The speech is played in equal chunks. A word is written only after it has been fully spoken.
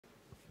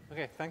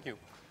Okay, thank you.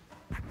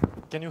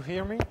 Can you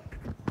hear me?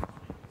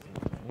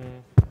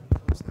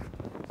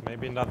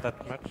 Maybe not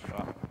that much.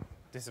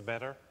 This is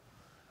better.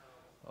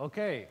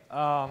 Okay,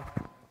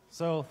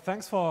 so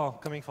thanks for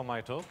coming for my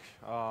talk.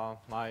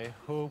 I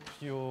hope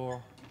you're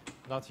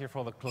not here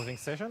for the closing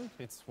session.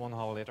 It's 1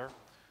 hour later.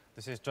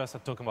 This is just a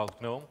talk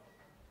about Gnome.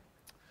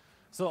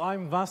 So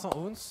I'm Vincent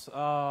Huns.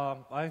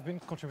 I've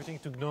been contributing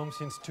to Gnome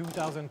since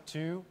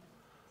 2002.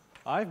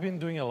 I've been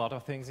doing a lot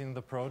of things in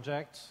the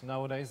project.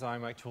 Nowadays,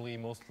 I'm actually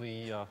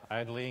mostly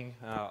idling.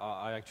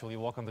 I actually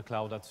work on the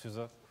cloud at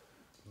SUSE.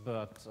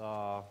 But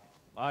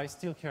I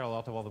still care a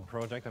lot about the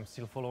project. I'm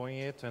still following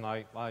it. And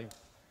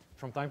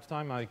from time to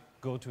time, I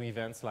go to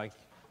events like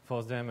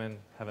FOSDEM and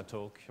have a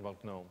talk about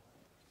Gnome.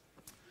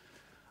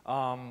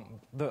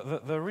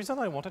 The reason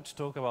I wanted to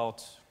talk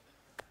about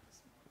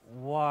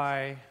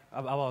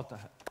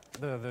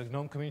the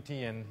Gnome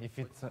community and if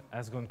it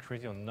has gone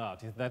crazy or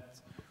not is that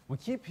we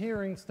keep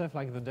hearing stuff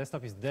like the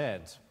desktop is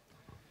dead.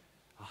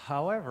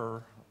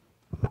 However,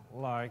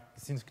 like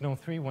since Gnome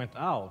 3 went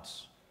out,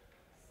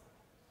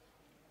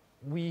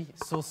 we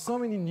saw so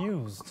many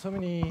news, so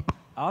many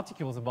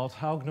articles about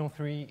how Gnome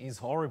 3 is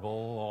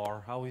horrible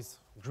or how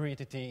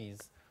great it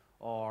is,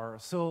 or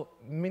so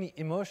many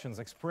emotions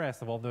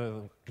expressed about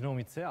the Gnome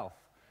itself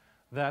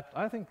that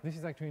I think this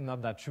is actually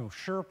not that true.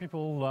 Sure,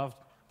 people love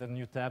the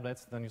new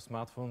tablets, the new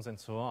smartphones, and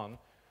so on,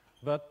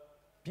 but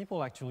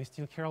people actually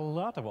still care a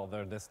lot about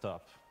their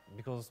desktop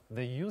because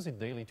they use it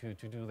daily to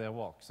do their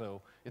work.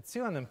 So it's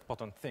still an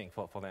important thing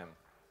for them.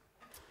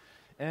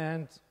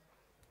 And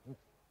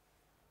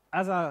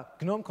as a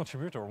Gnome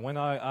contributor, when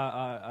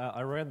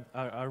I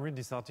read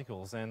these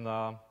articles, and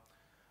I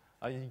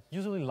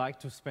usually like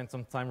to spend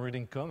some time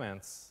reading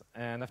comments,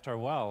 and after a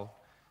while,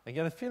 I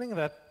get a feeling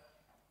that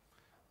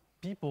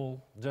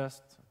people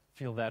just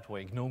feel that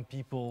way. Gnome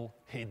people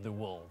hate the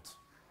world.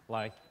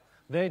 Like,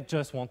 they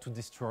just want to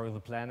destroy the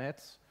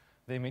planet.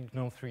 They made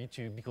Gnome 3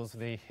 because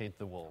they hate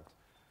the world.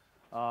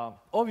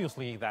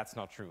 Obviously, that's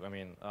not true. I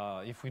mean,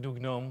 if we do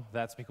Gnome,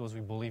 that's because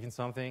we believe in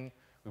something.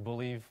 We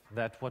believe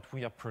that what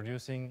we are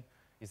producing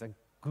is a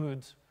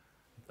good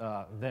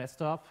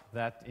desktop,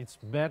 that it's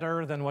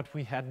better than what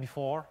we had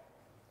before.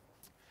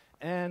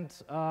 And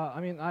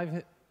I mean,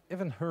 I've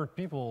even heard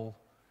people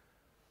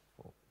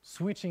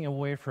switching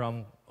away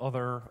from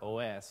other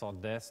OS or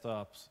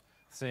desktops,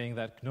 saying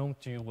that Gnome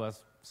 2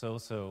 was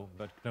so-so,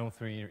 but Gnome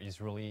 3 is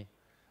really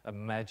a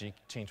magic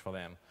change for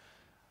them.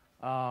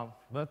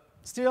 But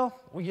still,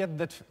 we get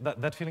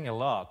that feeling a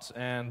lot,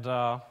 and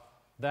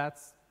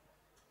that's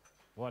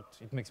what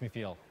it makes me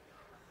feel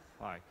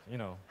like, you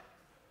know,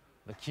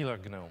 the killer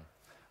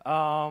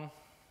Gnome.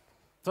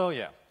 So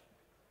yeah,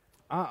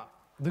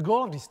 the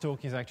goal of this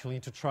talk is actually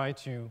to try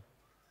to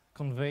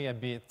convey a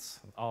bit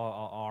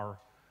our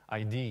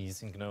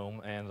ideas in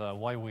Gnome and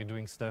why we're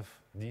doing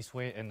stuff this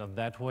way and not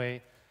that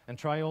way, and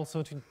try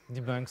also to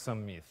debunk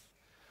some myths.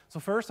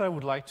 So first, I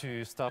would like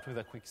to start with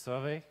a quick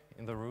survey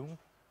in the room.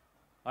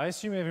 I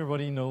assume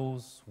everybody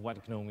knows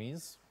what Gnome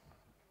is.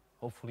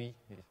 Hopefully,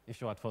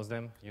 if you're at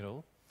FOSDEM, you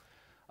know.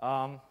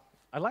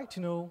 I'd like to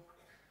know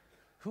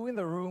who in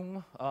the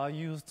room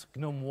used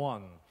Gnome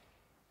 1?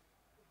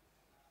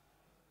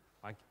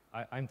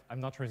 I'm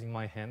not raising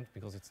my hand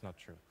because it's not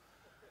true.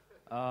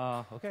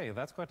 OK,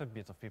 that's quite a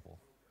bit of people.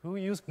 Who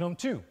used Gnome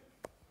 2?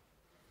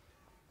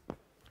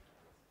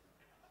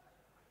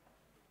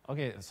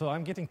 OK, so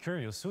I'm getting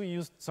curious. Who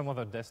used some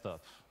other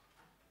desktop?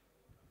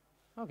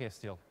 OK,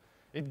 still.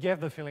 It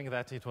gave the feeling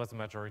that it was the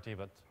majority,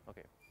 but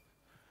OK.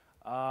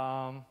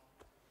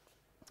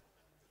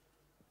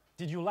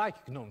 Did you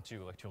like Gnome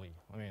 2, actually?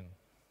 I mean,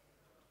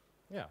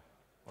 yeah,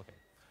 OK.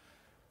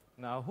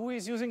 Now, who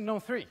is using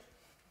Gnome 3?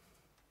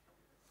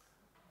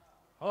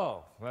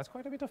 Oh, that's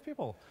quite a bit of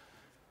people.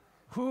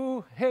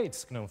 Who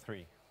hates Gnome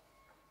 3?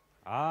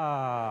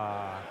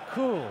 Ah,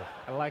 cool.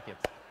 I like it.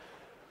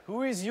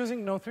 Who is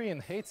using Gnome 3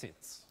 and hates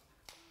it?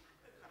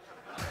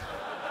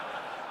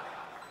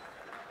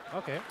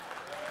 OK,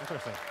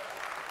 interesting.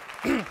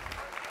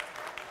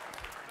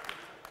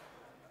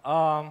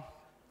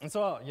 And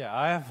so, yeah,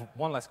 I have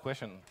one last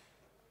question.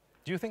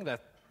 Do you think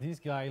that this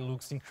guy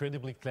looks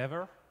incredibly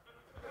clever?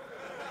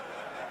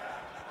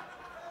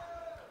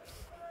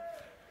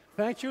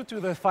 Thank you to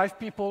the 5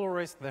 people who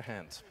raised their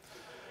hands.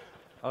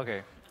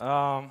 OK.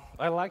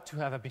 I like to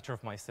have a picture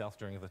of myself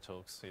during the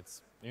talks.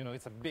 It's, you know,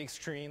 it's a big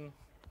screen.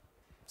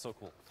 So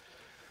cool.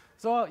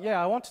 So,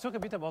 yeah, I want to talk a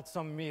bit about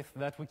some myths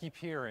that we keep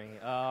hearing.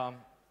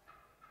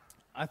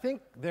 I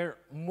think they're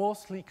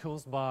mostly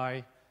caused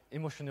by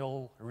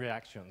emotional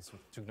reactions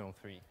to Gnome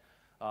 3.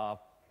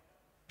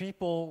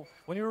 People,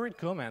 when you read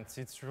comments,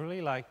 it's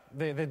really like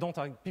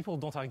people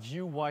don't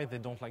argue why they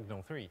don't like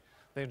Gnome 3.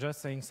 They're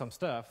just saying some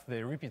stuff.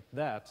 They repeat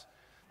that.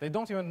 They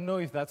don't even know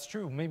if that's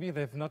true. Maybe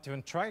they've not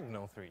even tried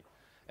Gnome 3.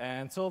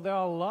 And so there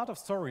are a lot of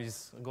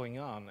stories going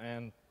on.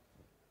 And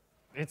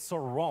it's so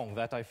wrong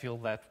that I feel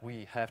that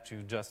we have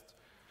to just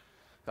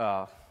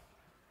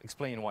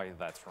explain why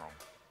that's wrong.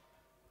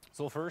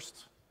 So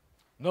first,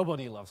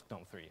 nobody loves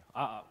Gnome 3.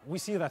 We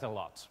see that a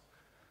lot.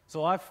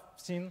 So I've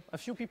seen a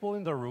few people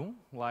in the room,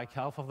 like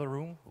half of the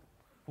room,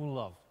 who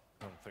love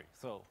GNOME 3.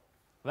 So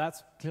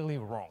that's clearly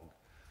wrong.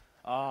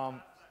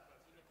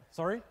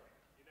 Sorry? You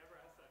never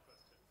asked that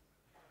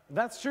question.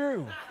 That's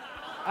true.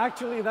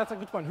 Actually, that's a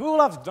good point. Who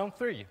loves GNOME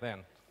 3 then?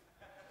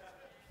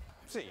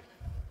 See.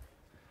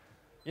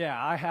 Yeah,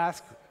 I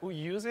asked who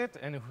use it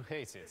and who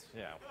hates it.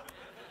 Yeah.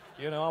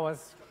 You know, I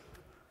was.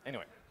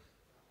 Anyway.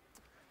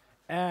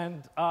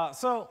 And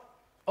so,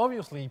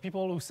 obviously,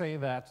 people who say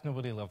that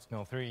nobody loves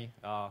GNOME 3,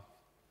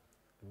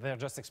 they're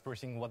just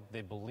expressing what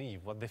they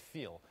believe, what they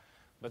feel.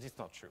 But it's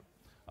not true.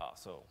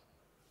 So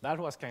that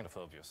was kind of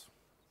obvious.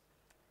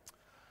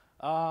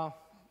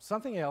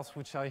 Something else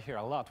which I hear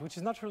a lot, which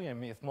is not really a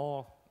myth,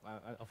 more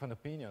of an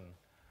opinion.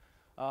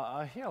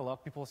 I hear a lot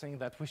of people saying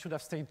that we should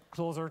have stayed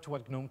closer to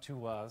what GNOME 2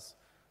 was,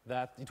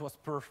 that it was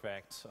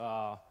perfect,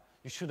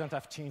 you shouldn't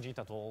have changed it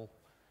at all,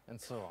 and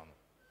so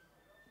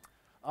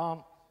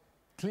on.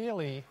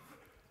 Clearly,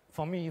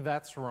 for me,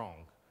 that's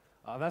wrong.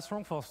 That's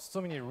wrong for so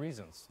many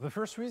reasons. The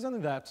first reason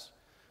is that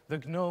the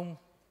GNOME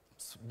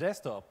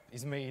desktop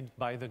is made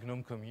by the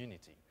GNOME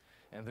community,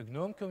 and the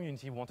GNOME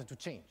community wanted to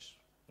change,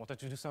 wanted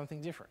to do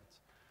something different.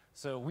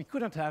 So we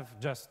couldn't have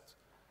just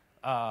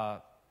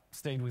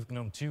stayed with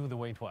GNOME 2 the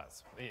way it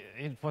was.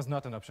 It was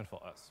not an option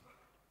for us.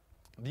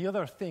 The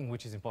other thing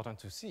which is important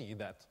to see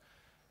that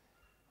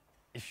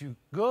if you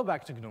go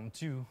back to GNOME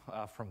 2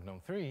 from GNOME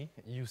 3,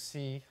 you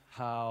see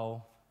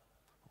how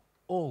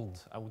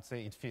old, I would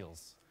say, it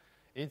feels.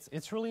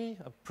 It's really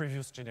a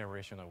previous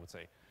generation, I would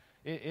say.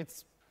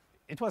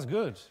 It was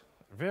good,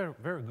 very,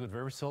 very good,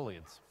 very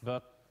solid,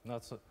 but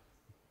not so,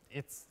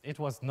 it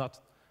was not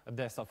a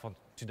desktop for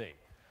today.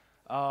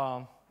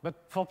 But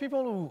for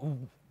people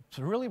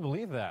who really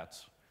believe that,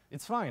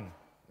 it's fine,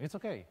 it's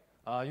okay.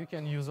 You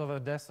can use other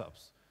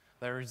desktops.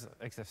 There is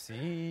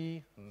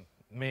XFCE,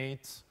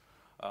 Mate,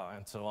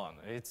 and so on.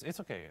 It's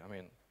okay. I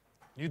mean,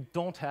 you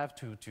don't have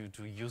to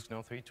use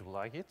GNOME 3 to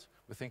like it.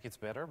 We think it's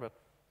better, but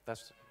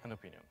that's an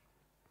opinion.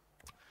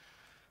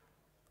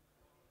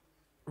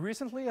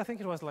 Recently, I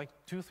think it was like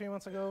 2-3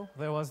 months ago,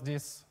 there was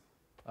this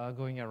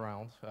going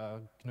around.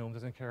 GNOME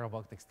doesn't care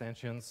about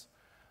extensions.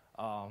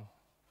 I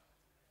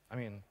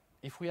mean,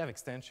 if we have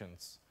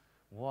extensions,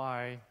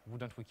 why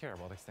wouldn't we care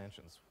about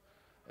extensions?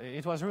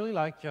 It was really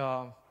like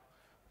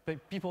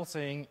people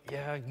saying,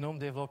 yeah, GNOME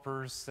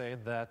developers say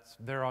that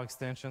there are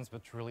extensions,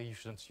 but really you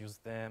shouldn't use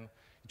them.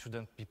 It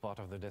shouldn't be part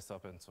of the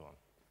desktop, and so on.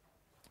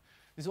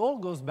 This all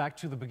goes back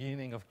to the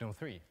beginning of GNOME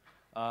 3.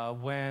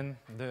 When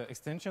the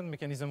extension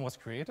mechanism was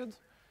created,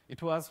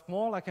 it was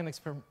more like an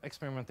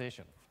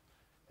experimentation.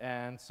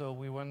 And so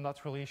we were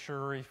not really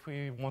sure if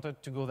we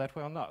wanted to go that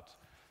way or not.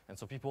 And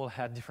so people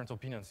had different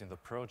opinions in the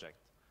project.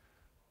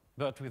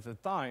 But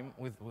with time,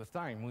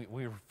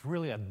 we've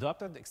really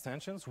adopted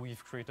extensions.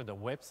 We've created a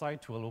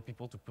website to allow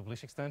people to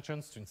publish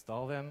extensions, to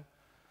install them.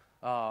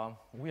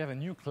 We have a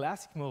new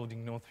classic mode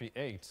in GNOME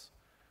 3.8,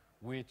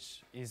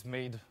 which is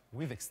made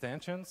with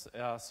extensions.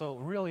 So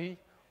really,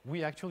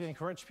 we actually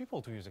encourage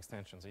people to use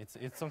extensions.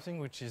 It's something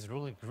which is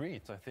really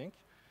great, I think.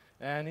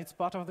 And it's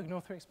part of the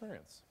GNOME 3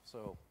 experience.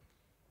 So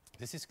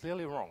this is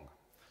clearly wrong.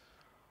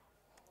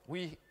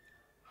 We've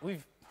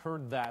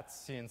heard that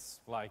since,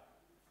 like,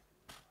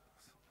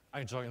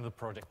 I joined the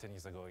project 10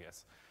 years ago,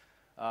 yes.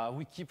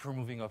 We keep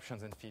removing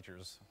options and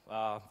features.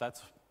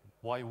 That's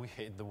why we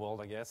hate the world,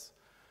 I guess.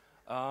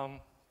 I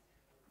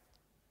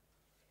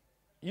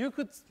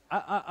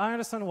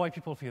understand why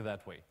people feel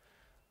that way.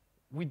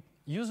 We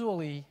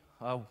usually,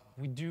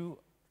 we do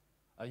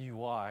a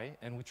UI,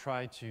 and we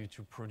try to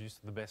produce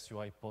the best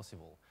UI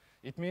possible.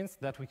 It means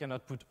that we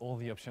cannot put all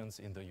the options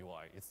in the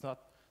UI. It's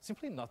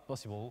simply not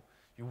possible.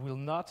 You will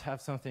not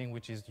have something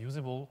which is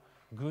usable,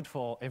 good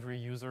for every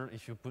user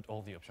if you put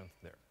all the options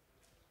there.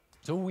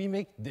 So we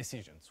make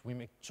decisions, we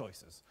make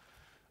choices.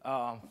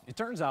 It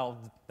turns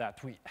out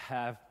that we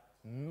have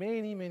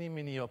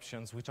many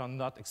options which are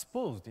not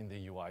exposed in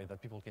the UI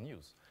that people can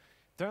use.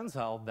 It turns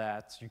out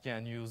that you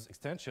can use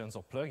extensions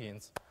or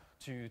plugins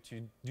to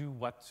do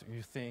what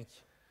you think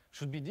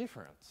should be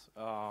different.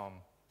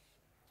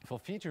 For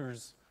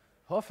features,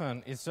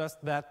 often it's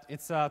just that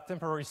it's a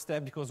temporary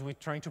step because we're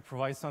trying to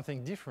provide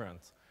something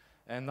different.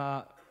 And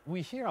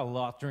we hear a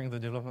lot during the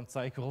development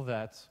cycle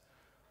that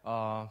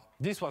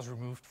this was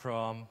removed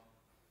from,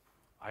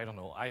 I don't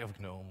know, Eye of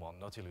Gnome or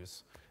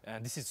Nautilus,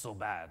 and this is so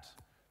bad.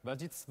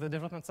 But it's the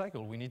development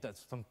cycle. We need at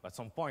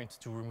some point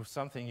to remove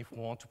something if we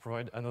want to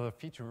provide another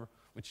feature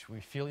which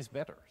we feel is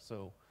better.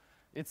 So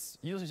it's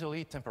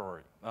usually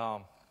temporary.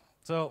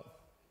 So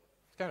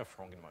it's kind of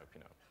wrong in my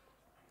opinion.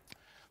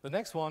 The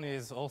next one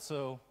is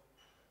also,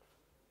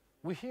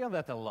 we hear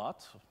that a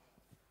lot,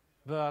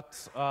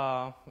 but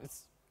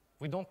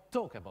we don't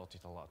talk about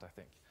it a lot, I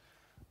think.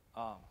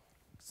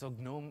 So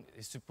GNOME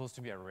is supposed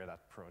to be a Red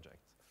Hat project.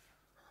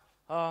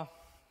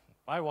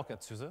 I work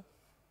at SUSE,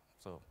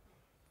 so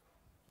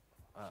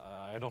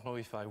I don't know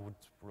if I would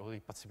really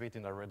participate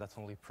in a Red Hat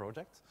only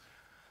project.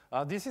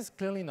 This is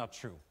clearly not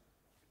true.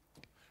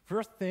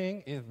 First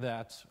thing is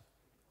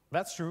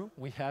that's true.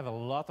 We have a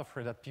lot of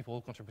Red Hat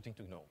people contributing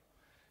to GNOME.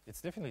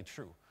 It's definitely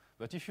true.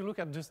 But if you look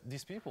at just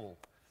these people,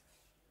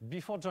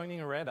 before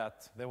joining Red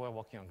Hat, they were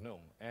working on Gnome.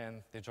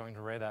 And they joined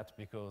Red Hat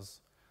because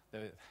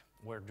they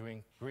were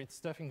doing great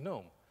stuff in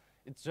Gnome.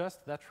 It's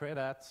just that Red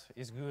Hat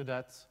is good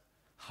at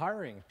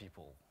hiring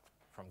people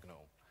from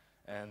Gnome.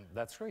 And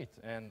that's great.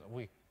 And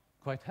we're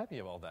quite happy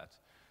about that.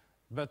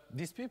 But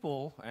these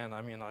people, and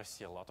I mean, I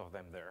see a lot of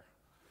them there,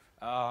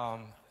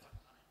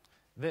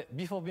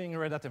 before being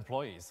Red Hat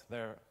employees,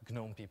 they're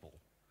Gnome people.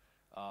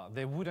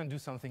 They wouldn't do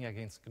something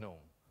against Gnome.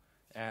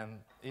 And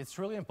it's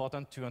really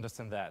important to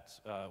understand that.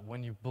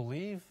 When you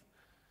believe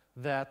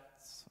that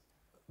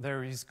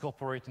there is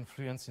corporate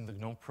influence in the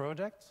Gnome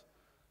project,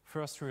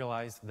 first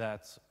realize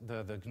that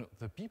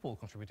the people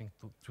contributing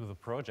to the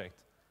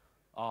project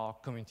are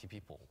community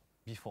people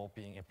before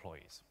being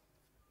employees.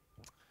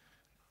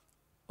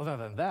 Other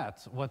than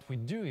that, what we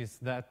do is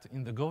that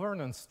in the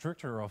governance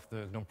structure of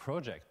the Gnome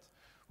project,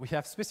 we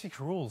have specific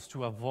rules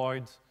to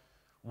avoid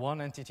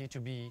one entity to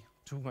be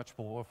too much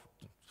powerful.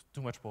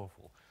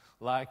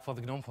 Like for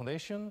the Gnome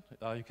Foundation,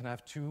 you can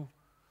have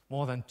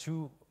more than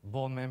two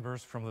board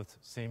members from the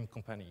same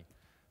company.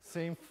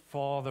 Same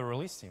for the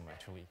release team,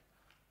 actually.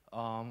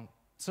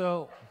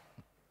 So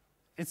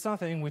it's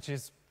something which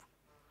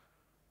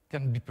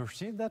can be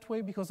perceived that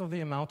way because of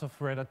the amount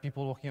of Red Hat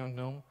people working on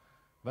Gnome,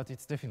 but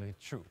it's definitely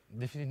true.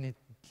 Definitely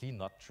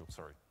not true,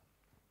 sorry.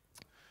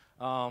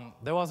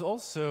 There was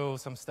also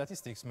some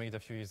statistics made a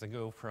few years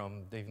ago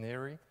from Dave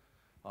Neary.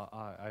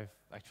 I've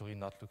actually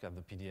not looked at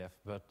the PDF,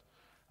 but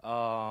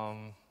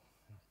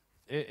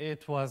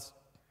it was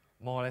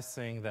more or less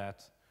saying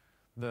that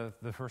the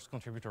first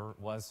contributor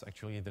was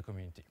actually the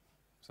community.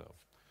 So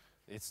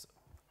it's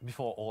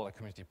before all a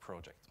community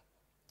project.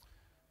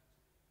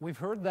 We've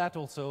heard that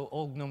also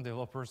all GNOME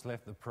developers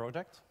left the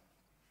project.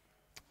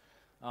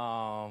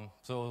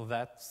 So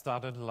that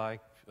started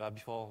like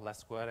before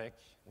last Quadec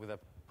with a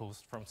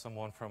post from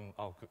someone from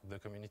the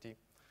community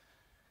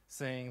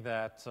saying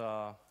that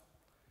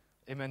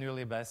Emmanuel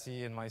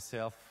Ebassi and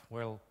myself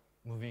were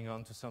moving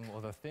on to some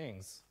other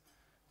things.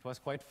 It was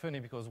quite funny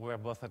because we were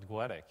both at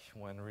Guadec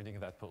when reading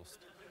that post.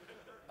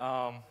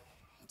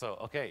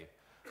 Okay.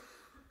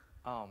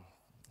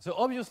 So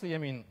obviously, I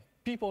mean,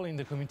 people in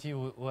the community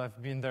who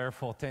have been there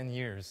for 10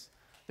 years,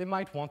 they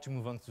might want to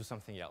move on to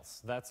something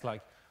else. That's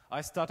like,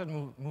 I started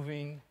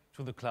moving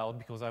to the cloud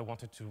because I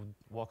wanted to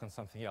work on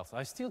something else.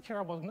 I still care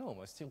about GNOME.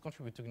 I still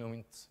contribute to GNOME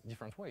in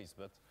different ways,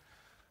 but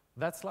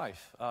that's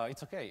life.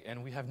 It's okay.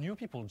 And we have new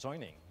people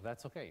joining.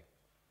 That's okay.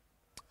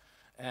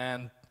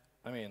 And,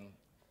 I mean,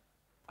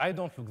 I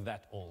don't look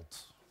that old,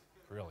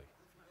 really.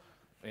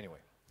 Anyway.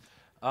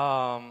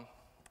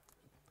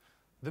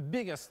 The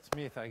biggest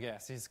myth, I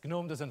guess, is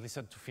GNOME doesn't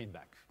listen to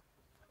feedback.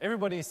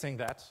 Everybody is saying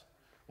that.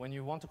 When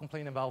you want to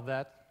complain about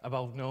that,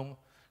 about GNOME,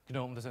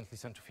 GNOME doesn't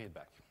listen to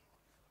feedback.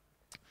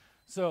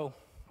 So,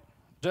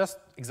 just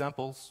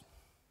examples.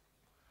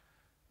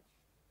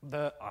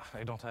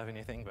 I don't have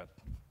anything, but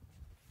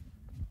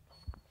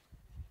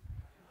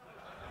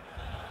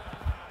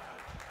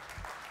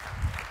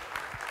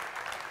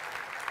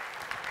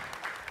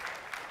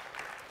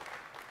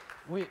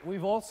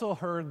we've also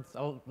heard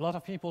a lot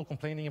of people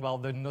complaining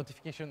about the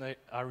notification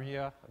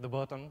area at the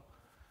bottom,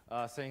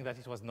 saying that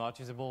it was not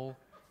usable,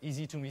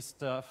 easy to miss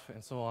stuff,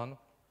 and so on.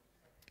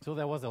 So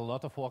there was a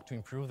lot of work to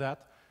improve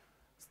that.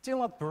 Still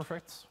not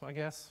perfect, I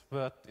guess,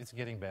 but it's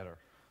getting better.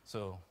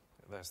 So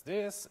there's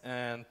this,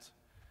 and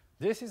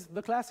this is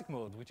the classic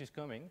mode, which is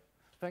coming.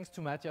 Thanks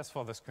to Matthias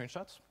for the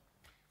screenshots,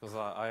 because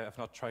I have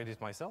not tried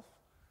it myself.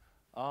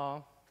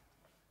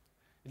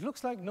 It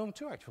looks like GNOME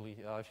 2, actually.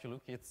 If you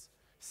look, it's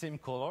same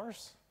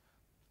colors,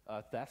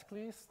 task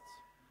list,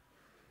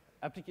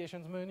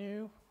 applications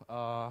menu.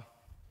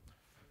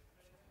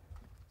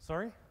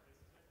 Sorry?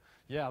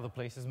 Yeah, the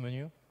places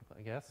menu,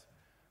 I guess.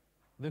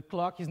 The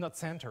clock is not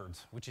centered,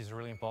 which is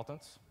really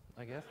important,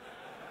 I guess.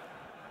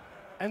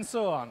 And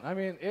so on. I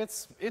mean,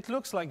 it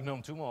looks like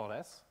GNOME 2, more or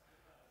less.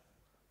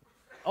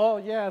 Oh,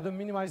 yeah, the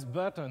minimize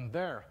button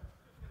there.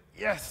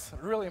 Yes,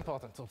 really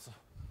important also.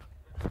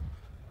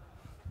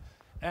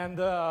 And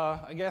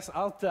I guess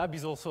Alt Tab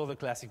is also the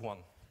classic one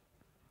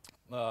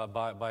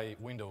by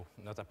window,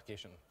 not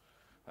application,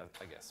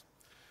 I guess.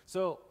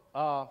 So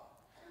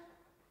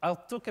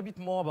I'll talk a bit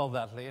more about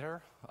that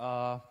later.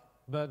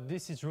 But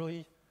this is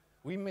really,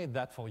 we made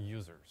that for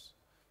users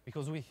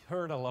because we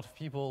heard a lot of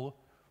people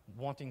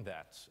wanting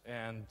that.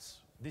 And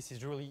this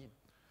is really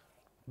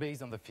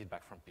based on the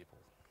feedback from people.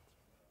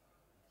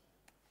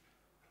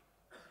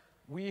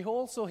 We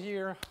also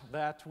hear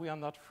that we are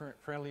not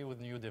friendly with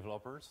new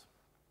developers.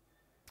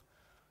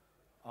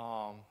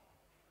 I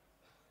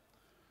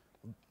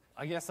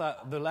guess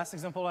the last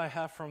example I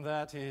have from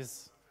that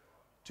is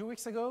 2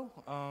 weeks ago.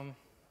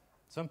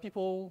 Some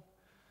people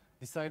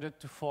decided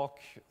to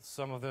fork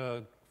some of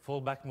the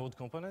fallback mode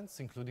components,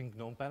 including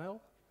GNOME panel.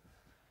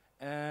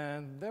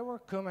 And there were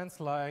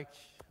comments like,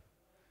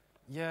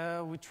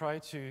 yeah, we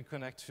tried to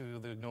connect to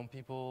the GNOME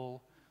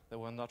people. They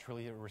were not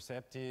really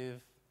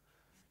receptive.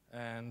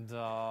 And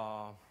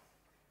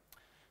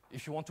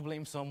if you want to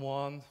blame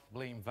someone,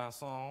 blame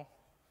Vincent.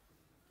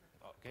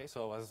 Okay,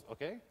 so I was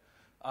okay.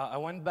 I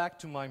went back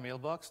to my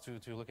mailbox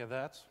to look at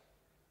that,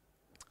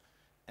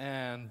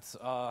 and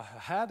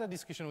had a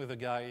discussion with a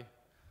guy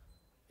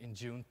in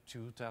June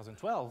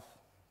 2012,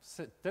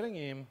 telling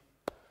him,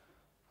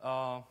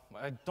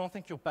 I don't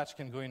think your patch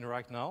can go in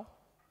right now,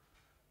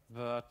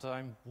 but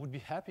I would be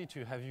happy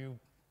to have you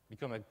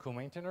become a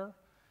co-maintainer,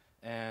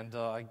 and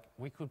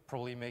we could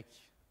probably make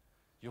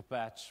your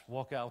patch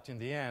work out in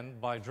the end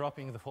by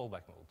dropping the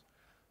fallback mode.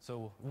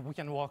 So we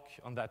can work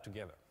on that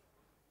together.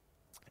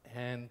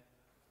 And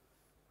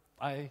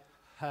I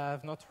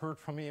have not heard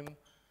from him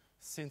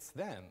since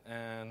then.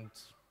 And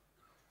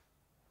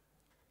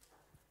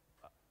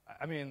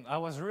I mean, I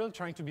was really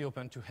trying to be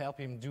open to help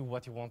him do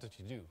what he wanted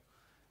to do.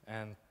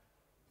 And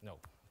no,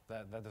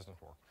 that doesn't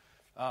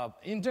work.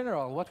 In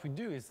general, what we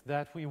do is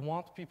that we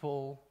want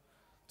people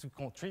to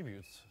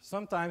contribute.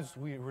 Sometimes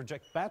we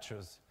reject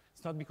patches.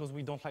 It's not because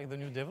we don't like the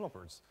new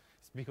developers.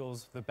 It's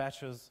because the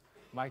patches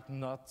might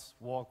not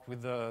work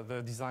with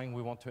the design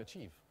we want to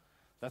achieve.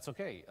 That's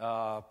okay.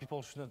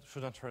 People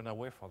shouldn't run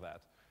away from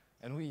that.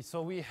 And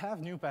so we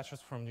have new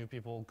patches from new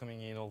people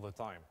coming in all the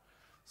time.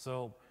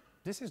 So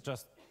this is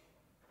just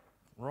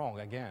wrong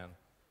again.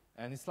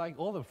 And it's like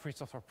all the free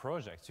software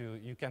projects.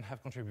 You can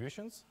have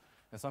contributions,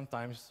 and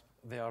sometimes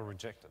they are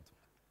rejected.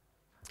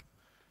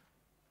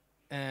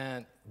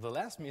 And the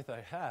last myth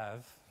I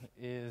have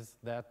is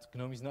that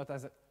GNOME is not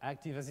as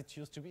active as it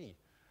used to be.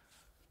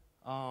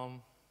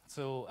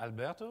 So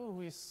Alberto,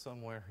 who is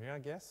somewhere here, I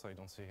guess, I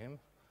don't see him.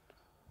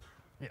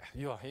 Yeah,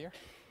 you are here.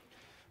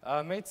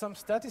 Made some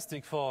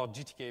statistic for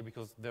GTK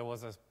because there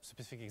was a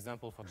specific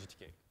example for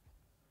GTK.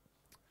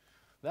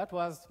 That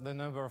was the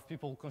number of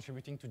people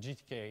contributing to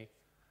GTK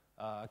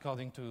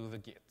according to the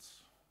Git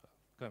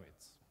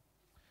commits.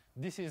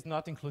 This is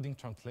not including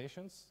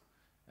translations.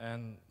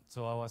 And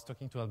so I was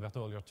talking to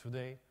Alberto earlier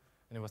today,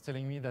 and he was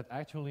telling me that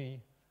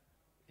actually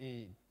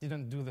he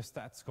didn't do the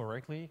stats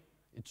correctly.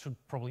 It should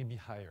probably be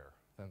higher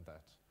than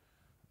that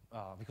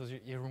because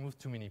you removed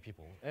too many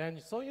people. And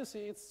so you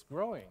see it's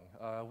growing.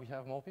 We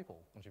have more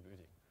people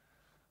contributing.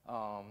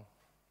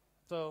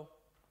 So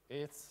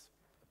it's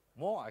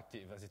more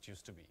active as it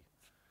used to be.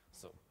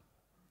 So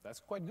that's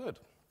quite good.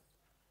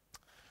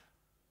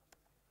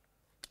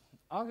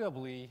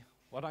 Arguably,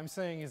 what I'm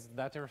saying is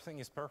that everything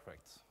is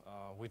perfect,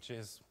 which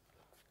is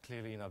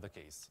clearly not the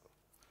case.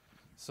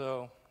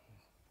 So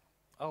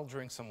I'll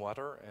drink some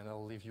water, and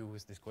I'll leave you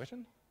with this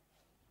question.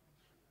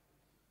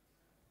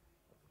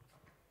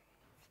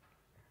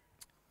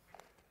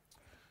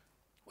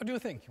 What do you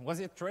think? Was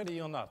it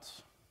ready or not?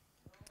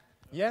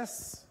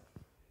 Yes?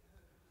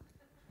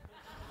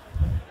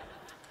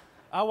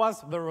 I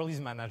was the release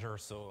manager,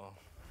 so.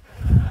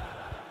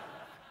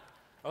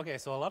 OK,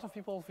 so a lot of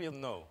people feel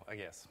no, I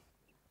guess.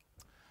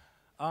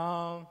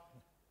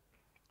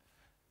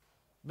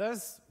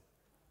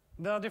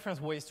 There are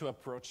different ways to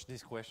approach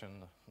this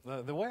question.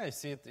 The way I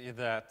see it is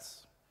that,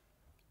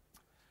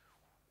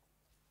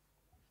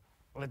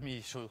 let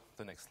me show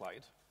the next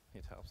slide.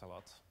 It helps a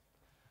lot.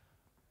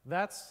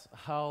 That's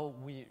how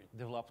we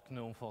developed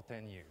GNOME for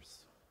 10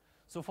 years.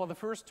 So for the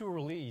first two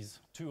releases,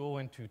 2.0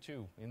 and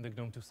 2.2 in the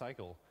GNOME 2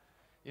 cycle,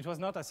 it was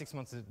not a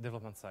 6-month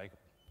development cycle.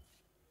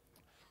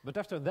 But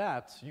after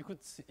that,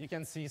 you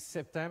can see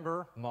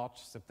September,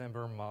 March,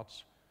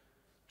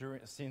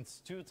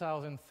 since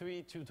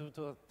 2003 to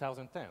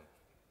 2010.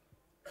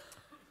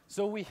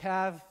 So we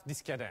have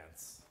this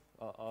cadence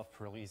of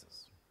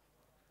releases.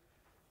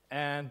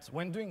 And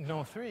when doing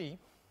GNOME 3,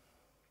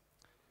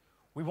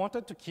 we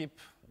wanted to keep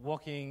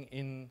working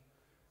in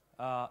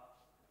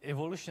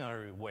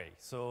evolutionary way,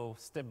 so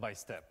step by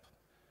step.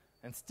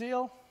 And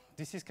still,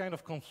 this is kind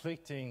of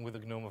conflicting with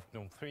the GNOME of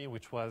GNOME 3,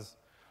 which was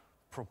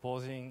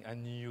proposing a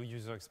new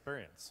user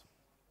experience.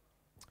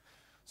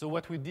 So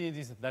what we did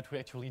is that we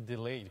actually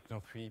delayed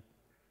GNOME 3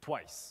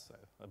 twice,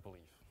 I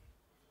believe,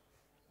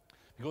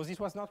 because it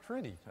was not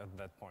ready at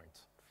that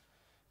point.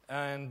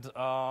 And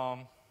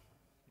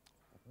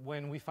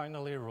when we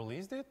finally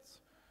released it,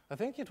 I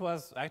think it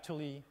was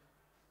actually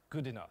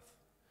good enough.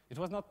 It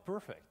was not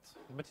perfect,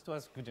 but it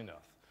was good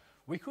enough.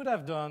 We could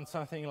have done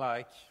something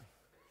like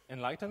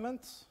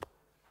Enlightenment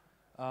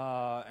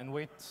and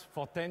wait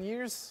for 10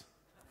 years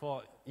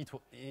for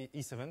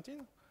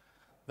E17.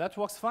 That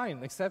works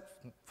fine,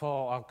 except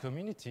for our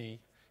community,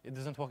 it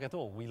doesn't work at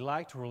all. We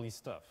like to release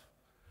stuff.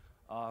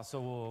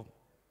 So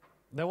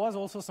there was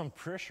also some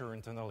pressure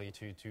internally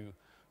to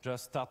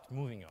just start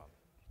moving on.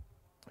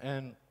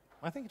 And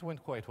I think it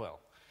went quite well.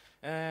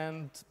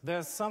 And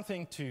there's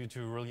something to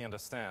really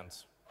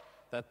understand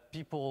that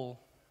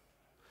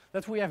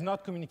that we have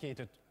not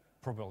communicated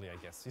properly, I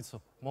guess. It's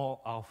more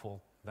our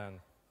fault than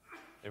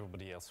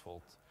everybody else's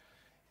fault.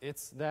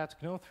 It's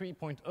that GNOME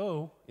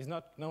 3.0 is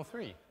not GNOME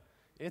 3.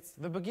 It's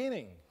the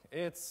beginning.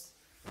 It's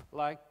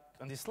like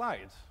on this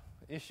slide.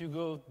 If you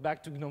go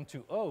back to GNOME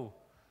 2.0,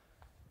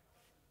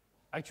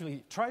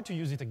 actually try to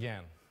use it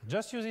again.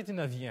 Just use it in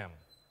a VM.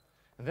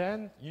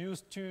 Then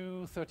use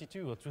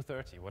 2.32 or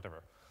 2.30,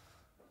 whatever.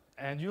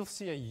 And you'll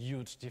see a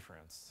huge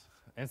difference.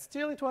 And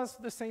still, it was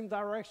the same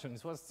direction.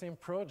 It was the same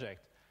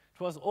project. It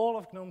was all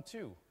of GNOME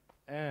 2.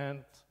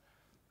 And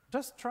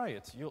just try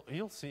it.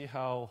 You'll see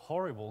how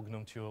horrible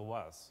GNOME 2.0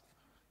 was.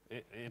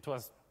 It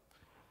was,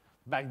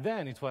 back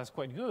then it was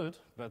quite good,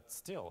 but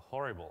still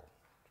horrible.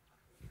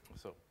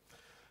 So,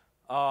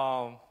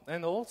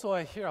 and also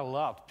I hear a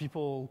lot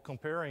people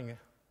comparing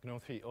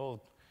GNOME 3.0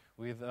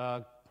 with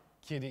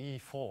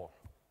KDE 4,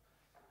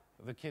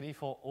 the KDE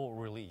 4.0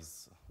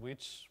 release,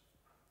 which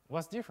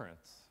was different.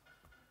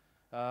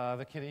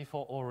 The KDE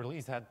 4.0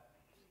 release had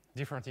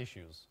different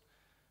issues.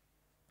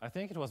 I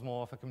think it was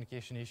more of a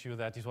communication issue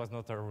that it was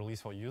not a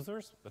release for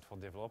users, but for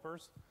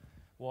developers,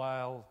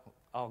 while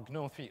our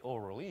GNOME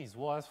 3.0 release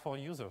was for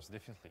users,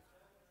 definitely.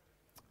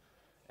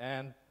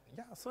 And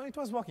yeah, so it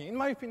was working. In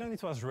my opinion,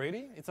 it was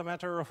ready. It's a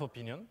matter of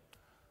opinion.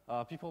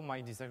 People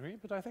might disagree,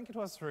 but I think it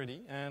was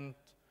ready, and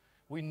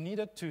we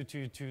needed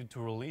to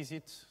release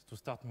it to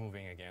start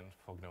moving again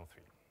for GNOME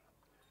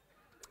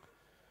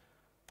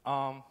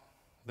 3.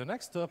 The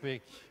next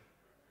topic,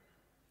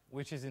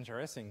 which is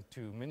interesting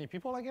to many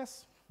people, I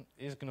guess,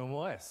 is GNOME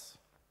OS.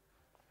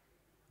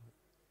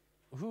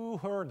 Who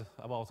heard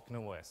about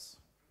GNOME OS?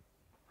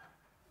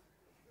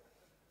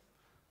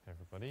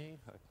 Everybody,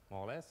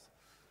 more or less.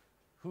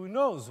 Who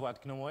knows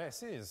what GNOME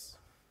OS is?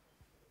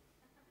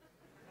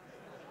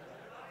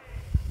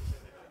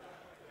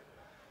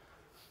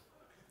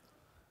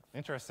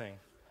 Interesting.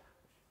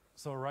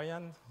 So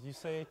Ryan, you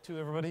say to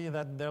everybody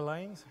that they're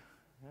lying?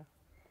 Yeah?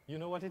 You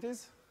know what it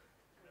is?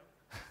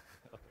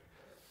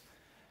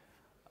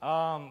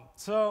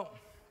 So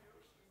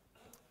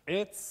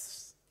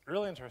it's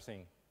really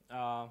interesting.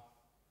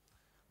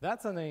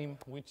 That's a name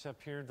which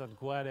appeared at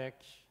Guadec.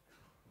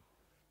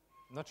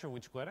 Not sure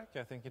which Guadec.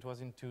 I think it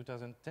was in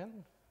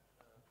 2010.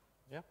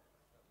 Yeah.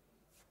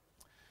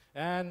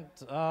 And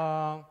there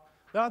are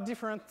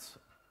different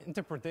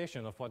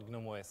interpretations of what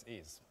GNOME OS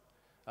is.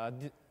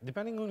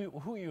 Depending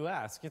on who you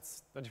ask,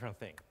 it's a different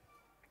thing.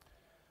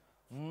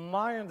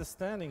 My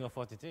understanding of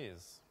what it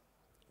is,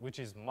 which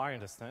is my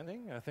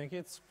understanding, I think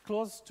it's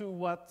close to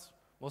what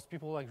most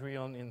people agree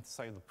on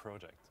inside the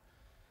project,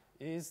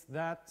 is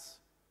that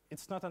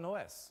it's not an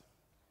OS.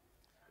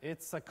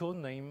 It's a code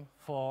name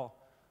for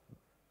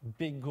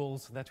big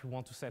goals that we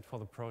want to set for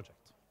the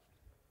project.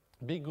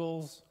 Big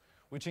goals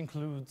which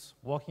includes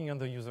working on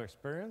the user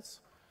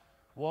experience,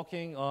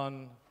 working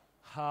on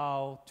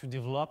how to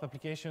develop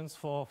applications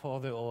for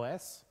the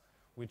OS,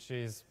 which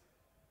is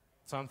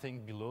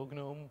something below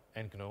GNOME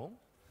and GNOME.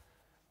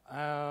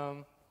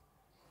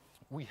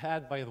 We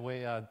had, by the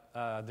way,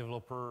 a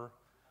developer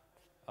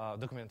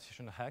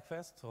documentation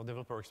hackfest, or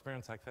developer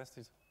experience hackfest,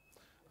 is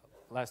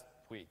last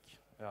week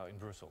in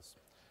Brussels.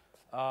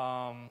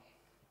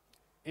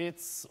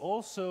 It's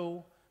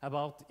also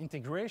about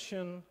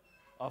integration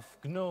of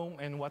GNOME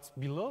and what's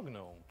below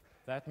GNOME.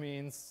 That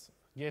means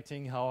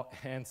getting our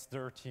hands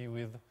dirty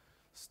with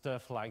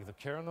stuff like the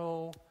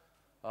kernel,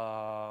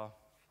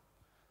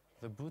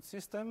 the boot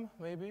system,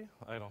 maybe,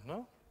 I don't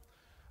know,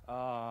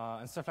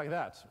 and stuff like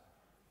that.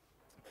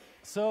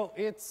 So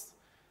it's,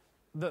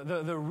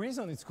 the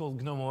reason it's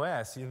called GNOME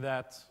OS is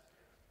that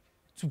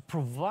to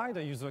provide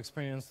a user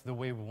experience the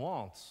way we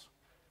want,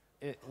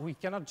 we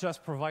cannot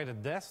just provide a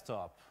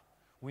desktop.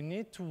 We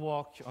need to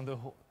work on the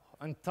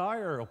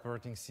entire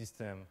operating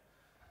system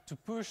to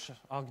push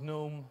our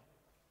GNOME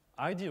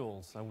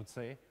ideals, I would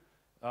say,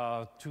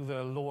 to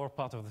the lower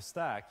part of the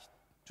stack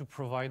to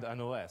provide an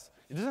OS.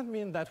 It doesn't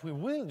mean that we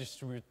will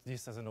distribute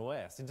this as an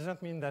OS. It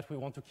doesn't mean that we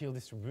want to kill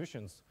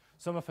distributions.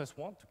 Some of us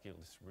want to kill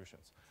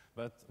distributions,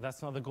 but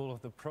that's not the goal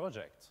of the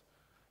project.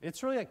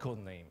 It's really a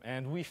code name,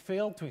 and we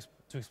failed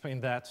to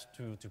explain that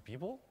to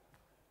people.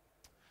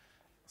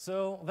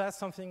 So that's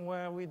something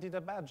where we did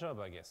a bad job,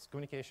 I guess,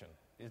 communication.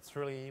 It's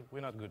really,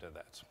 we're not good at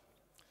that.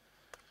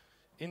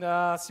 In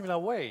a similar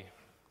way,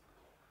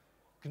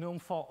 GNOME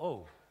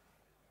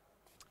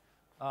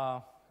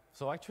 4.0.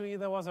 So actually,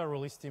 there was a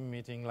release team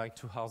meeting like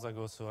 2 hours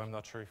ago, so I'm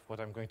not sure if what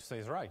I'm going to say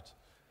is right.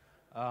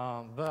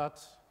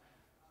 But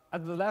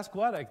at the last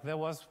Guadec, there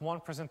was one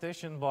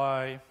presentation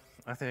by,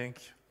 I think,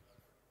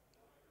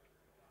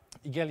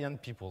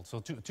 Igalian people. So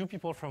two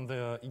people from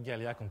the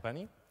Igalia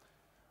company.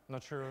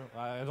 Not sure,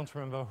 I don't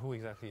remember who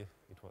exactly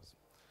it was.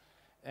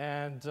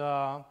 And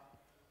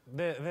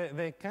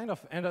they kind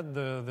of ended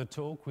the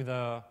talk with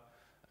a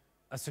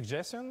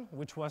suggestion,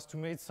 which was to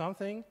make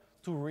something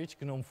to reach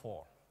GNOME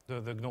 4,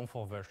 the GNOME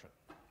 4 version.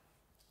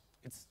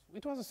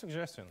 It was a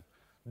suggestion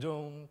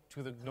done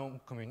to the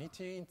GNOME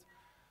community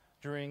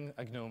during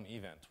a GNOME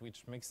event,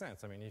 which makes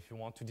sense. I mean, if you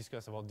want to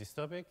discuss about this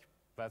topic,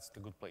 that's the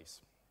good place.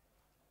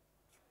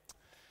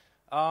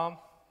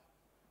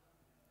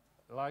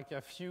 Like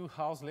a few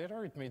hours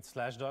later, it made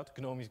 /dot,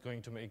 GNOME is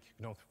going to make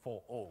GNOME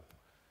 4.0.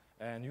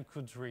 And you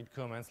could read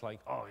comments like,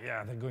 oh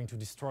yeah, they're going to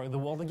destroy the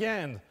world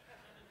again.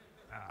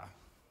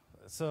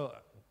 So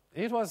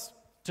it was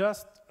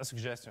just a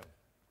suggestion.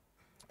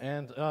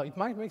 And it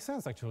might make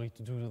sense, actually,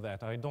 to do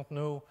that. I don't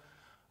know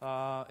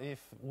if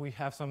we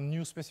have some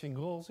new specific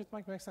goals, it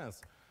might make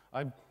sense.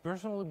 I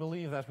personally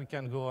believe that we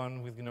can go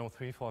on with GNOME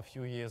 3 for a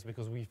few years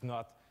because we've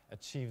not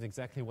achieved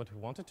exactly what we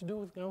wanted to do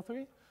with GNOME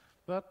 3.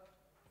 But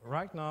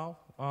right now,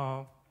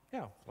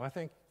 yeah, I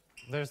think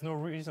there's no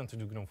reason to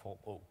do GNOME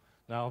 4.0.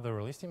 Now, the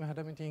release team had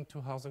a meeting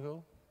 2 hours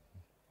ago.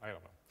 I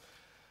don't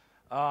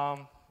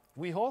know.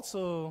 We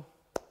also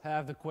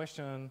have the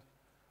question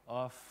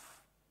of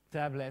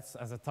tablets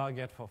as a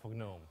target for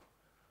GNOME.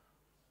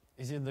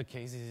 Is it the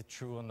case? Is it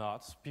true or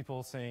not?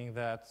 People saying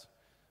that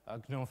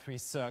GNOME 3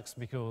 sucks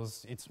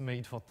because it's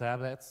made for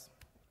tablets.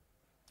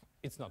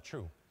 It's not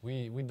true.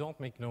 We don't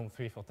make GNOME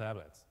 3 for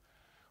tablets.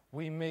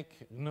 We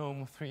make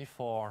GNOME 3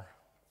 for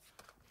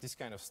this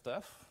kind of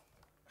stuff,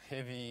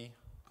 heavy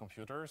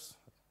computers.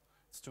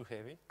 It's too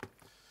heavy.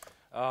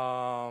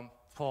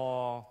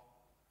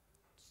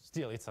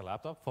 Still, it's a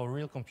laptop for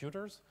real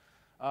computers.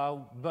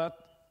 But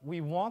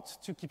we want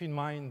to keep in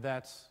mind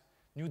that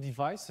new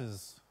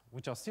devices,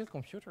 which are still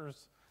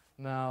computers,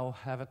 now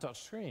have a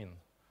touch screen.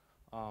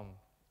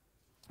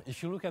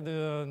 If you look at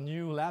the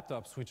new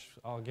laptops which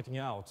are getting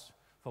out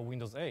for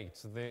Windows 8,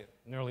 they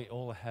nearly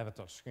all have a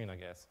touch screen, I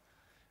guess.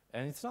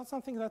 And it's not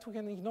something that we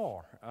can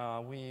ignore.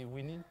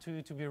 We need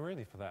to be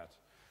ready for that.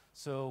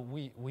 So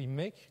we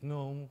make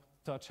GNOME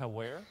touch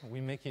aware.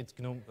 We make it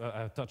GNOME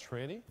touch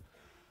ready.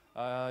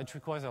 It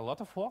requires a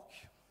lot of work,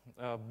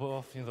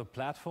 both in the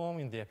platform,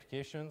 in the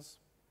applications,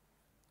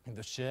 in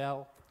the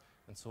shell,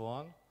 and so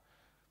on.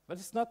 But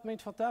it's not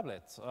made for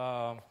tablets.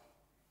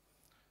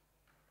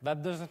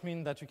 That doesn't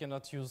mean that you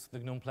cannot use the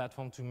GNOME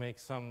platform to make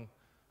some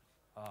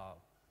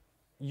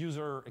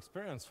user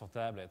experience for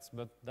tablets,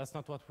 but that's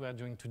not what we are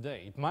doing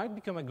today. It might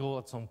become a goal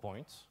at some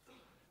point.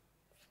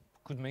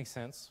 Could make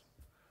sense,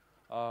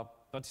 but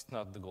it's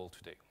not the goal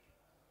today.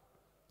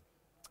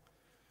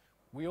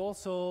 We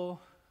also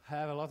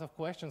have a lot of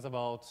questions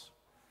about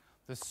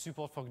the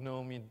support for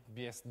GNOME in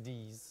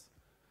BSDs,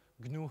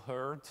 GNU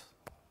Herd,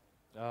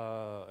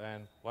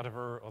 and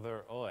whatever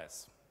other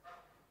OS.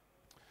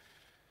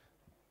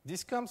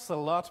 This comes a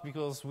lot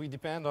because we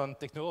depend on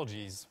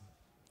technologies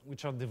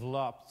which are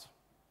developed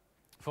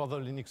for the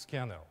Linux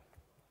kernel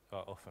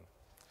often.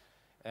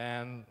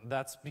 And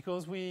that's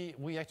because we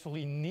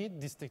actually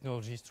need these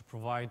technologies to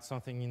provide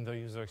something in the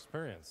user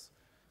experience.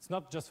 It's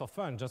not just for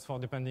fun, just for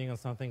depending on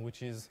something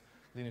which is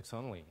Linux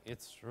only.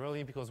 It's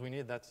really because we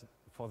need that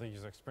for the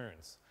user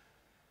experience.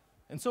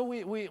 And so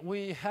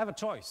we have a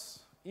choice.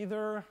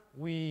 Either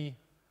we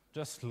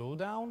just slow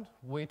down,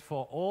 wait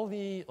for all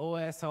the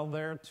OS out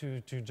there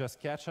to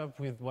just catch up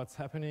with what's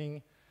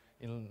happening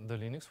in the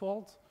Linux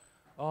world,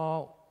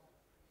 or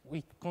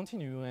we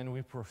continue and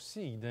we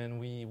proceed and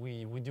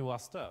we do our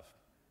stuff.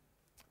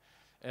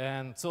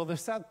 And so the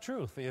sad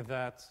truth is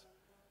that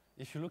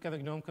if you look at the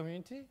GNOME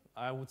community,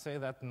 I would say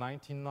that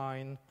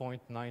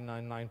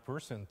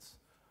 99.999%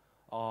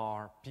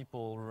 are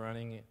people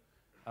running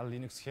a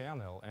Linux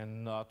kernel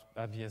and not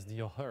a BSD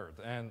or Herd.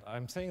 And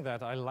I'm saying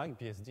that I like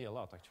BSD a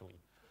lot, actually.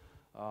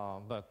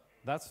 But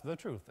that's the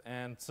truth.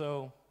 And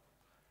so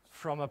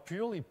from a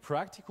purely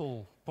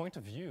practical point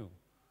of view,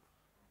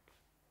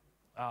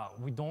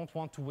 we don't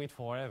want to wait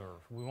forever.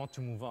 We want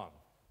to move on.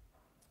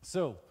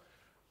 So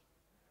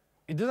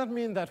it doesn't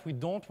mean that we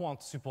don't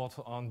want support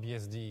on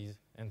BSDs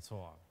and so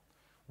on.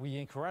 We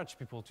encourage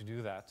people to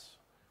do that.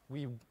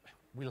 We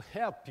will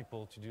help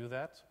people to do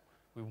that.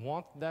 We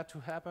want that to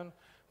happen,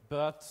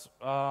 but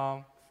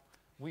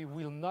we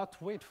will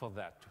not wait for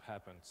that to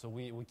happen. So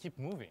we keep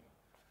moving.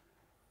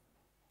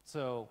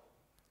 So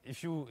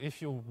if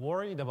you're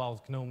worried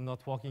about GNOME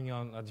not working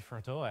on a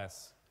different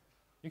OS,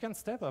 you can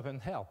step up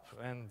and help,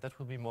 and that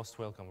will be most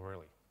welcome,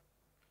 really.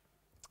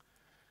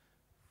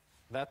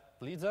 That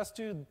leads us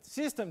to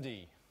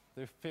systemd,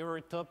 the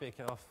favorite topic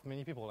of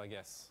many people, I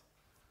guess.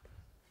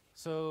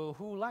 So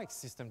who likes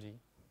systemd?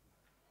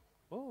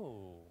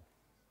 Oh.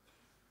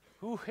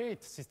 Who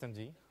hates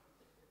systemd?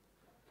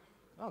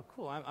 Oh,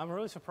 cool. I'm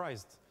really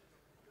surprised.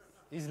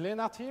 Is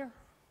Lennart here?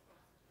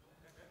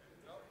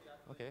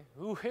 Okay.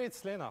 Who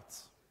hates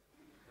Lennart?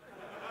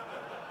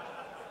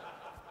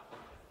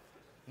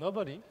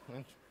 Nobody?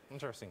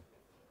 Interesting.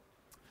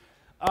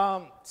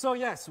 So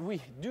yes,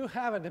 we do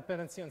have a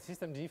dependency on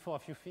systemd for a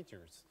few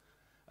features.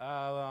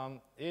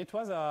 It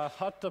was a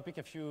hot topic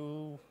a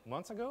few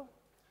months ago.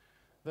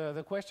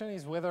 The question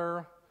is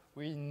whether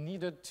we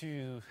needed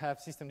to have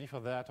systemd for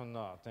that or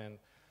not. And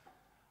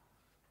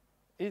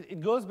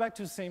it goes back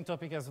to the same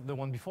topic as the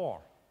one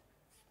before.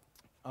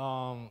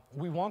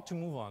 We want to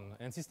move on,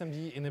 and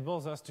systemd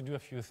enables us to do a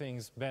few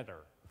things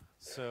better.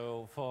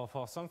 So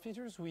for some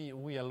features,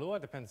 we allow a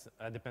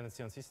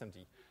dependency on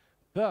systemd.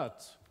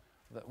 But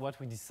what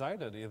we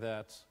decided is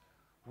that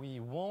we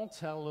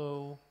won't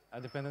allow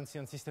a dependency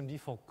on systemd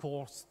for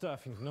core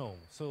stuff in GNOME.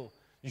 So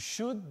you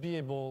should be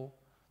able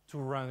to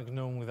run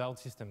GNOME without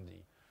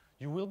systemd.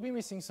 You will be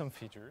missing some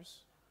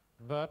features,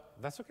 but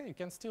that's okay. You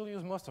can still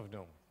use most of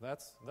GNOME.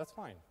 That's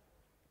fine.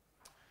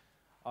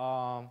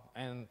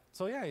 And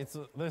so yeah, it's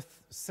the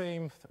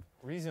same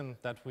reason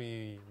that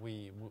we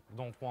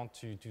don't want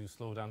to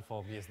slow down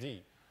for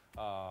BSD.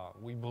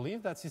 We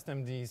believe that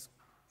systemd is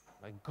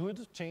a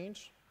good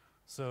change,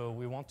 so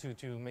we want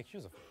to make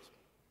use of it.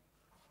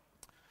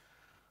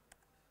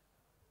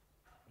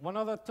 One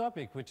other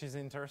topic which is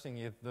interesting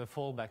is the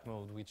fallback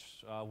mode,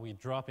 which we're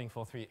dropping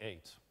for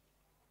 3.8.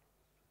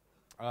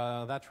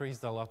 that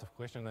raised a lot of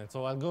questions. And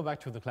so I'll go back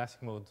to the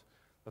classic mode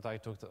that I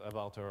talked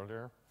about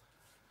earlier.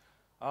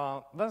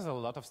 There's a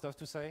lot of stuff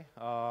to say.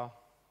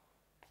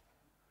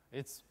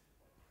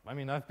 I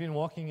mean, I've been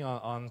working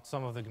on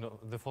some of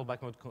the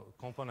fallback mode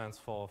components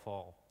for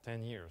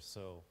 10 years,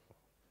 so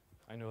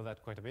I know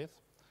that quite a bit.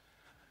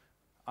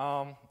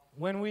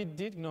 When we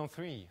did GNOME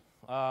 3,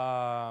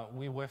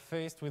 we were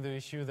faced with the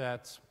issue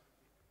that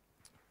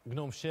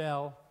GNOME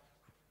Shell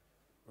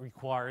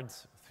required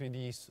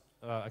 3D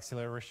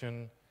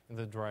acceleration in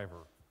the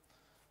driver,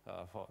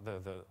 for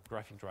the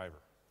graphic driver.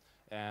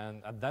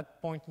 And at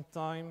that point in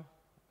time,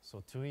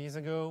 so 2 years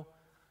ago,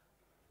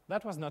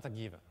 that was not a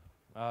given.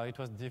 It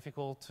was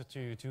difficult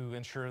to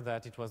ensure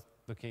that it was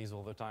the case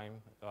all the time,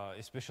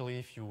 especially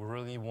if you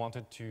really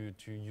wanted to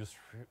use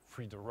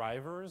free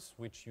drivers,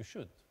 which you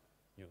should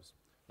use,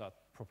 not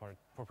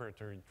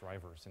proprietary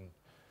drivers and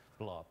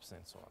blobs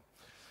and so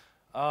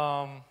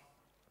on.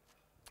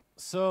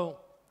 So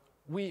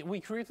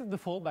we created the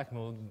fallback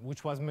mode,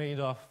 which was made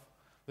of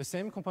the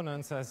same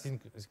components as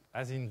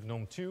in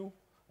GNOME 2,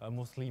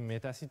 mostly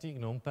Metacity,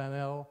 GNOME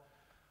panel,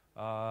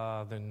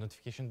 the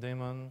notification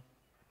daemon,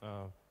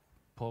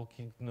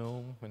 Polkit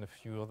GNOME, and a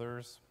few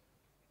others.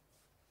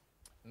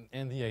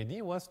 And the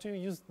idea was to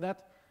use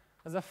that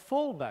as a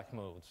fallback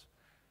mode.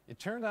 It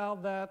turned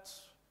out that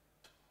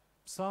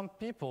some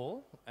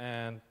people,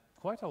 and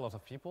quite a lot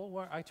of people,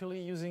 were actually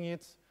using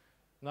it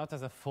not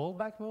as a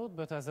fallback mode,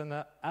 but as an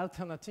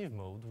alternative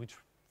mode, which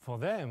for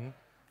them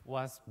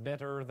was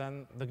better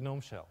than the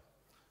GNOME shell.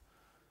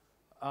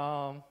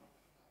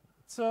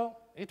 So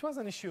it was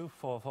an issue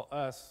for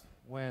us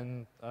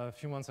when a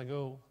few months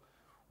ago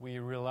we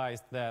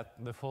realized that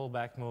the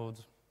fallback mode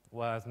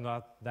was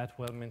not that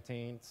well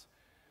maintained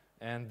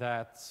and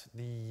that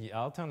the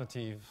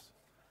alternatives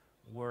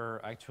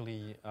were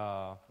actually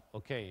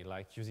okay,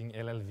 like using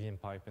LLVM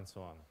pipe and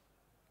so on.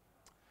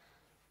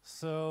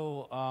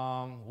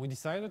 So we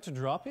decided to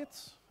drop it,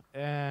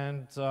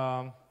 and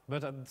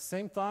but at the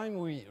same time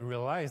we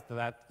realized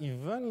that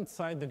even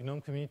inside the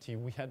GNOME community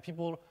we had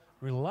people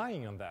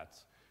relying on that,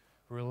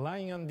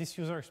 relying on this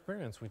user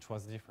experience, which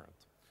was different.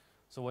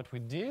 So what we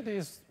did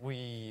is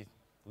we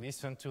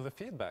listened to the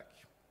feedback.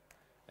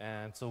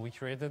 And so we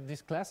created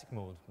this classic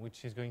mode,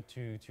 which is going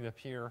to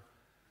appear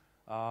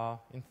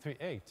in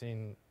 3.8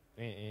 in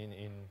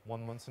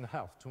 1.5 months,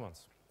 2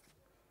 months.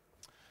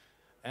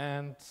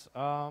 And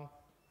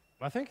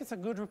I think it's a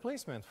good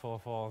replacement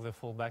for the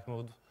fallback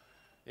mode.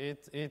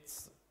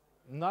 It's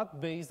not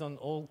based on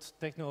old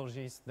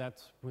technologies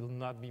that will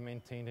not be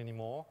maintained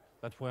anymore,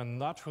 that were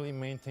not really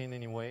maintained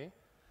anyway.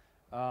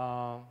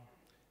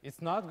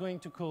 It's not going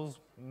to cause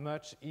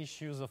much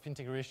issues of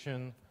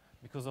integration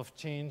because of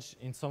change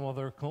in some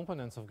other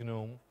components of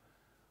GNOME,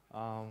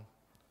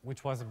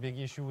 which was a big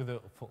issue with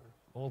the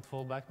old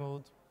fallback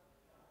mode.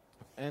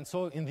 And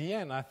so in the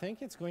end, I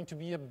think it's going to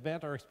be a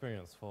better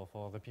experience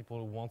for the people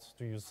who want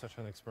to use such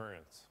an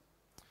experience.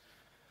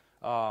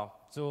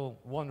 So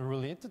one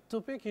related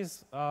topic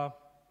is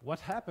what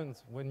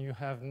happens when you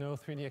have no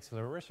 3D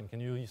acceleration?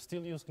 Can you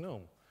still use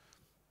GNOME?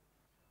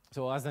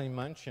 So as I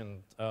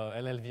mentioned,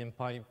 LLVM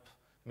pipe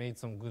made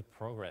some good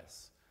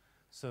progress.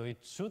 So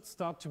it should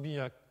start to be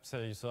a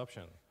serious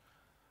option.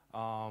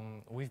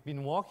 We've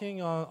been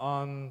working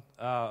on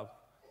a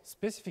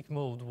specific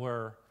mode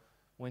where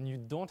when you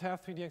don't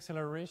have 3D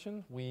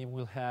acceleration, we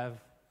will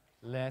have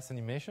less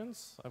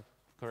animations.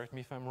 Correct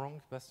me if I'm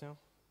wrong, Bastien?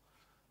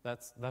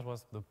 That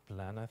was the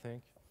plan, I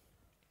think.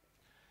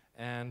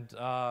 And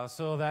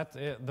so that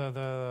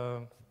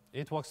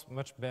it works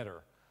much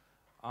better.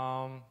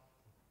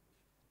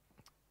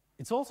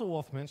 It's also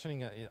worth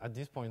mentioning at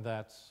this point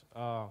that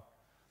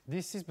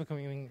this is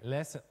becoming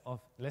less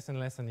and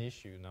less an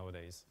issue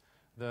nowadays.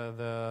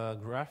 The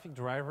graphic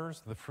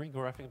drivers, the free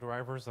graphic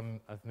drivers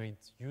have made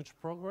huge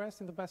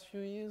progress in the past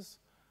few years.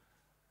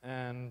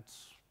 And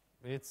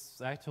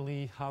it's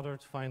actually harder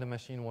to find a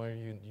machine where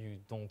you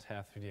don't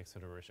have 3D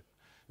acceleration.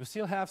 You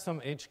still have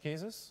some edge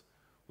cases,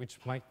 which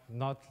might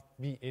not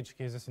be edge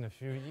cases in a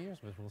few years,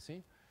 but we'll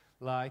see.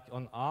 Like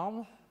on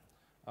ARM,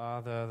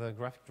 the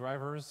graphic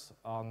drivers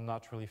are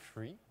not really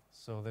free,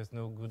 so there's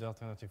no good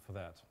alternative for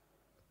that.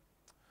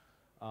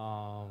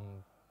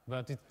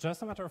 But it's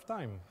just a matter of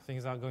time.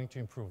 Things are going to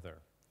improve there.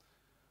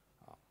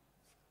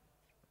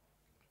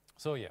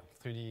 So yeah,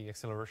 3D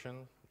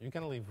acceleration, you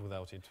can live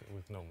without it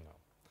with GNOME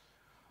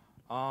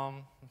now.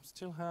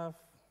 Still have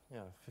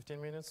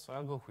 15 minutes, so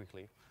I'll go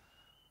quickly.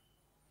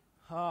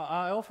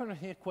 I often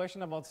hear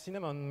questions about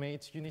Cinnamon,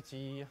 Mate,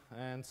 Unity,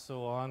 and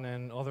so on,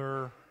 and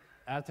other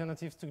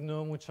alternatives to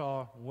GNOME which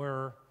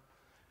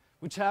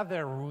have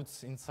their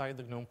roots inside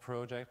the GNOME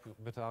project,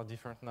 but are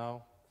different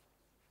now.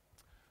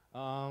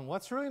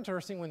 What's really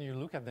interesting when you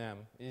look at them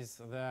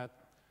is that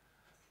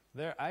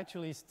they're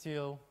actually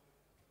still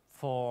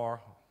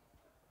for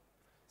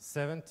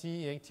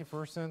 70,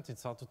 80%,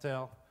 it's hard to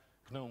tell,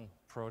 GNOME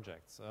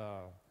projects.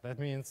 That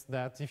means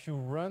that if you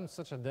run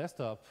such a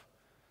desktop,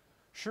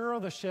 sure,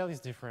 the shell is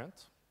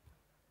different,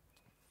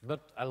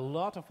 but a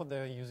lot of what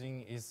they're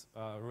using is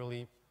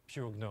really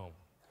pure GNOME.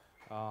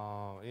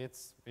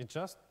 It's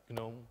just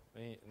GNOME,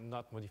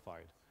 not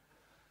modified.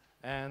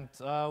 And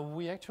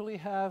we actually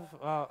have,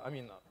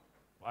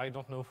 I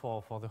don't know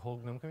for the whole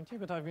GNOME community,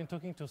 but I've been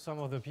talking to some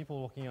of the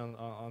people working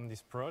on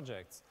these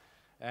projects.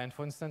 And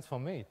for instance, for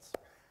Mate,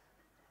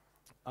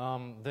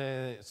 when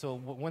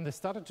they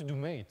started to do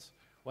Mate,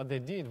 what they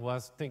did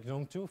was take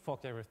GNOME 2,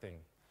 fork everything,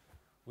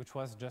 which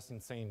was just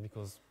insane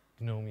because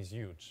GNOME is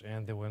huge,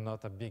 and they were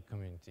not a big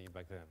community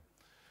back then.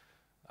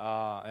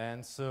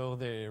 And so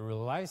they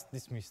realized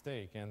this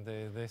mistake, and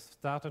they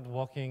started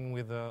working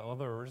with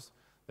others.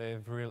 They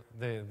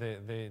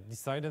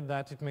decided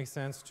that it makes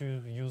sense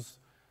to use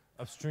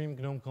upstream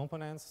GNOME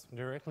components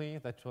directly.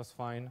 That was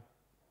fine.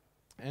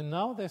 And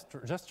now they're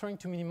just trying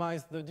to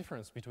minimize the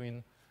difference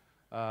between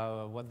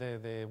what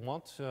they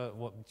want,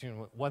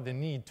 what they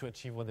need to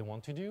achieve what they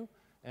want to do,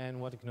 and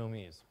what GNOME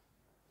is.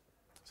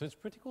 So it's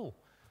pretty cool.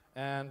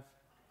 And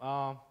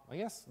I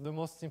guess the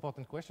most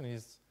important question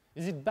is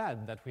it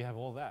bad that we have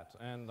all that?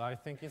 And I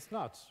think it's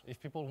not. If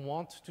people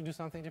want to do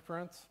something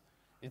different,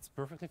 it's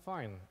perfectly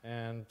fine.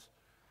 And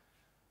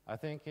I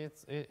think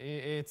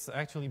it's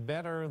actually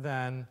better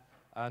than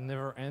a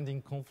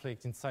never-ending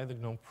conflict inside the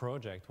GNOME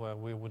project where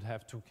we would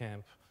have two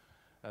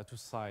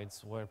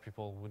sides where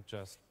people would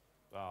just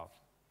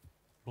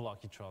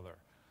block each other.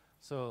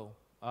 So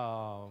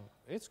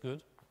it's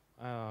good.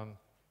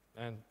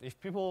 And if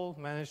people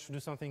manage to do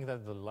something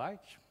that they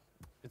like,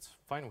 it's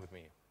fine with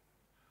me.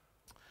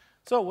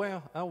 So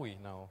where are we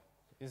now?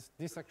 Is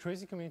this a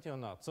crazy community or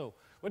not? So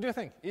what do you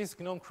think? Is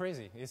GNOME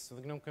crazy? Is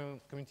the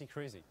GNOME community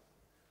crazy?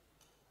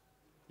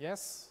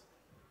 Yes?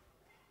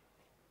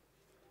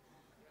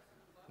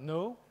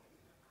 No?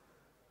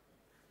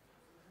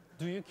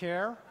 Do you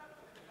care?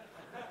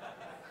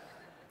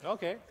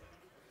 Okay.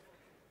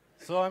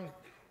 So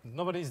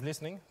nobody is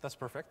listening. That's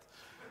perfect.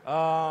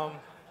 I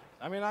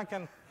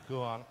can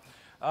go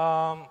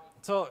on.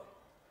 So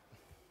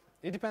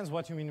it depends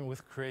what you mean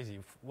with crazy.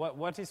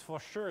 What is for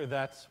sure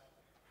that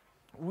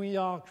we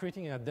are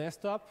creating a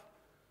desktop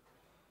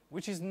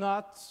which is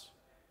not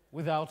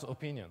without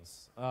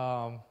opinions.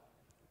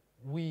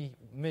 We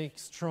make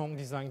strong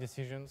design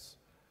decisions.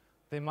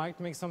 They might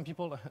make some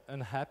people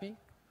unhappy,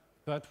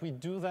 but we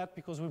do that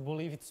because we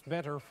believe it's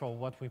better for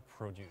what we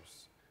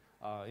produce.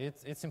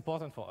 It's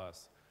important for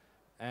us.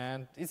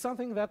 And it's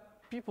something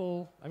that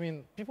people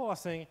are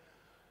saying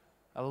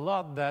a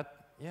lot that,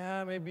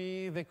 yeah,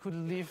 maybe they could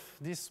leave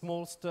this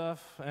small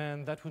stuff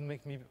and that would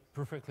make me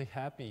perfectly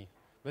happy.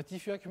 But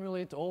if you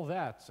accumulate all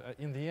that,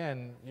 in the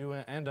end, you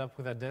end up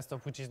with a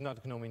desktop which is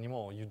not GNOME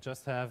anymore. You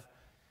just have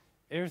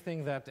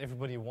everything that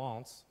everybody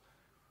wants,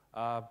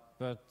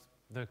 but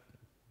the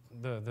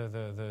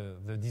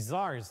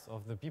desires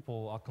of the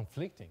people are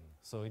conflicting,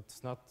 so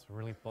it's not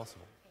really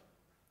possible.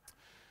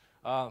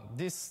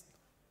 This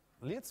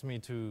leads me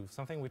to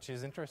something which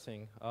is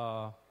interesting.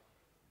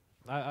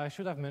 I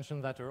should have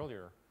mentioned that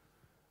earlier.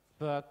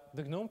 But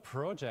the GNOME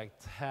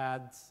project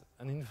had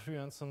an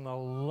influence on a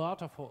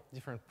lot of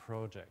different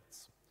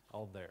projects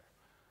out there.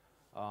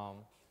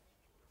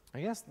 I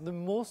guess the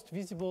most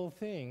visible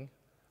thing,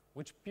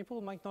 which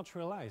people might not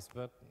realize,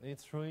 but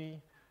it's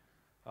really,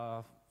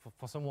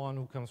 for someone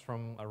who comes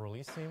from a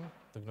release team,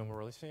 the GNOME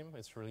release team,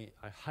 it's really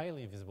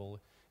highly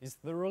visible, is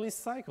the release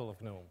cycle of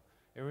GNOME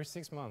every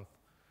 6 months.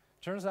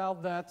 Turns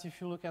out that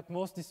if you look at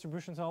most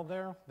distributions out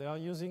there, they are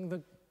using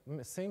the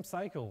same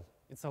cycle.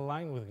 It's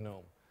aligned with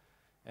GNOME.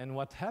 And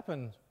what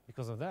happened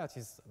because of that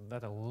is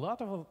that a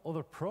lot of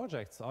other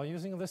projects are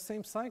using the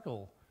same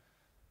cycle.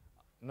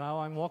 Now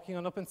I'm working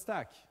on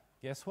OpenStack.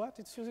 Guess what?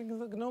 It's using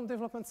the GNOME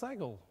development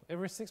cycle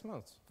every 6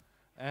 months.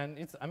 And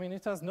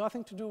it has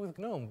nothing to do with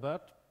GNOME,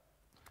 but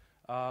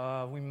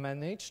we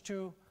managed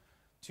to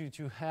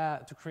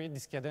create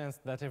this cadence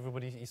that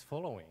everybody is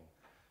following.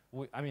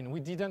 We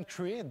didn't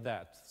create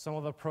that. Some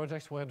other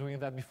projects were doing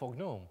that before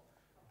GNOME,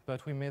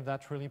 but we made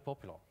that really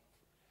popular.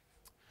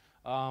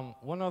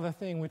 One other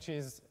thing which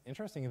is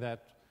interesting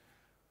that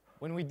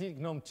when we did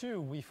GNOME 2,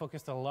 we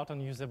focused a lot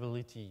on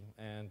usability,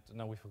 and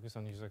now we focus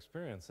on user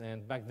experience.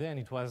 And back then,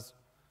 it was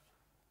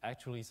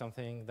actually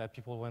something that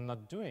people were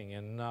not doing,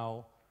 and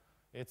now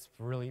it's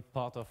really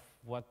part of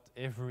what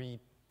every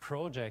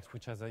project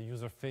which has a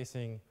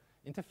user-facing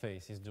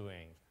interface is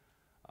doing.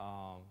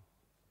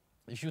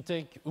 If you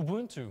take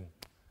Ubuntu,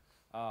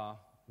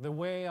 the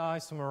way I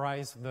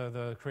summarize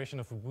the creation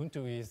of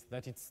Ubuntu is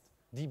that it's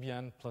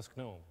Debian plus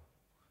GNOME.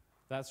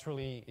 That's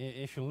really,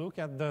 if you look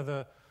at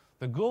the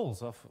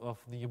goals of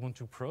the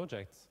Ubuntu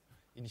project,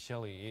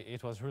 initially,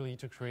 it was really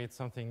to create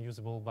something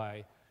usable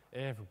by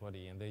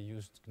everybody, and they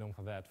used GNOME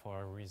for that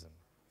for a reason.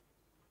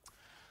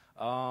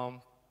 I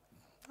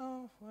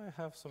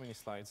have so many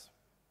slides.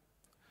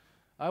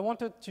 I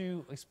wanted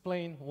to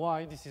explain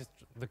why this is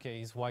the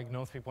case, why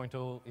GNOME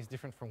 3.0 is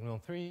different from GNOME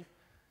 3,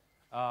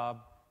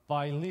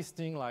 by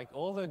listing like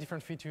all the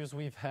different features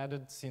we've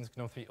added since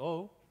GNOME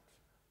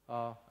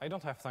 3.0. I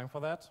don't have time for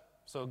that.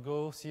 So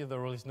go see the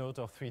release note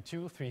of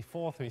 3.2,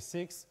 3.4,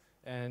 3.6,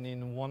 and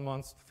in 1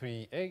 month,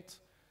 3.8,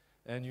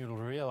 and you'll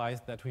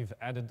realize that we've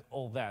added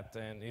all that,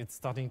 and it's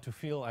starting to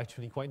feel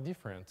actually quite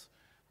different.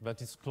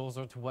 but it's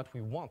closer to what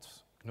we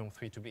want GNOME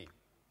 3 to be.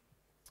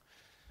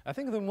 I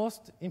think the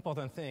most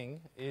important thing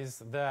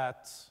is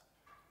that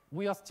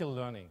we are still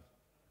learning.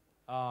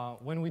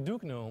 When we do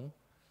GNOME,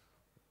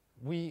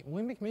 we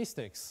make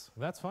mistakes.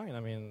 That's fine. I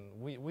mean,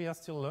 we are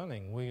still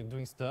learning. We're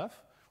doing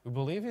stuff. We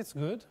believe it's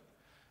good.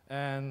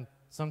 And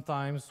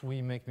sometimes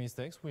we make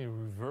mistakes. We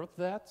revert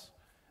that.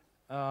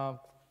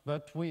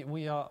 But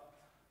we are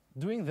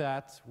doing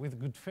that with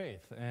good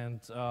faith.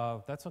 And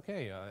that's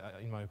OK,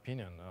 in my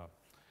opinion.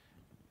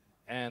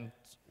 And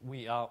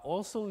we are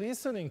also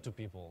listening to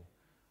people.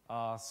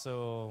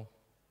 So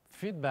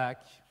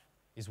feedback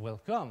is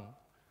welcome.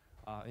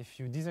 If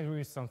you disagree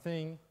with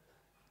something,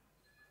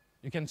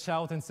 you can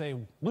shout and say,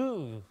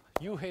 "Boo,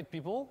 you hate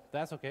people,"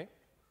 that's okay.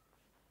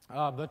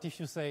 But if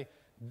you say,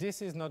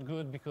 "This is not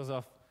good because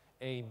of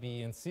A,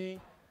 B, and C,"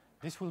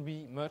 this will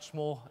be much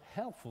more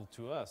helpful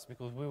to us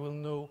because we will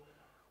know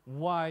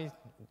why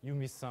you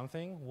missed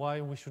something,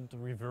 why we should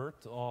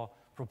revert or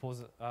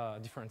propose a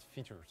different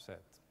feature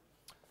set.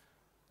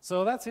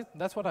 So that's it.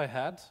 That's what I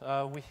had.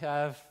 We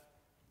have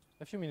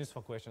a few minutes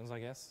for questions, I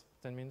guess.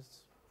 10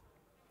 minutes.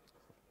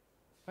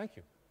 Thank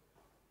you.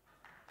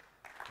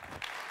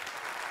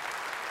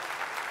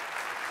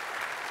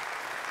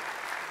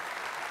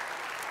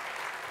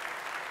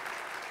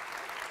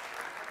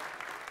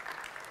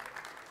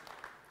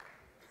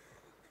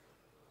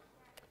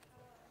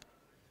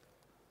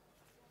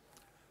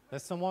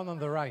 There's someone on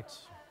the right.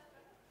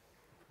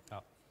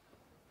 Oh,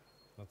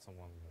 not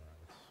someone on the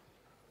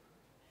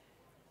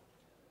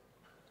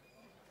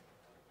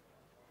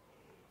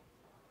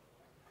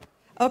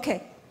right.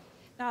 Okay,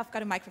 now I've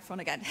got a microphone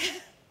again.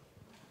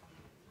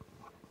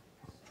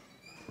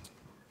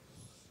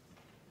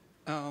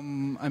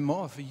 I'm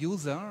more of a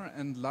user,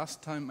 and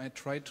last time I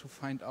tried to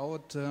find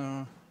out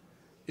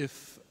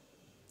if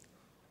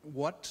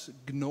what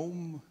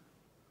GNOME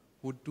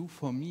would do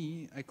for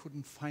me, I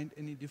couldn't find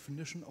any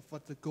definition of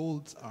what the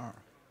goals are.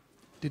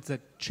 Did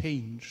that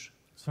change?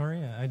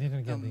 Sorry, I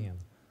didn't get the end.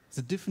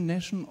 The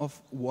definition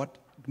of what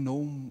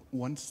GNOME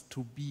wants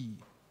to be.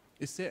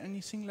 Is there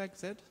anything like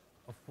that?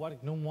 Of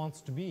what GNOME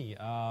wants to be.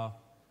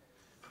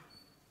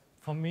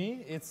 For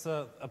me, it's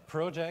a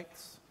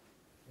project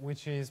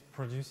which is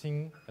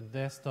producing a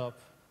desktop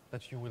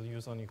that you will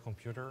use on your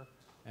computer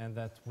and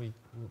that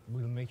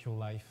will make your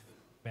life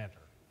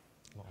better.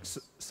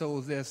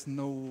 So there's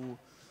no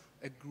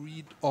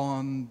agreed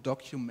on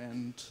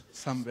document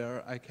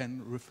somewhere I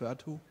can refer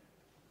to?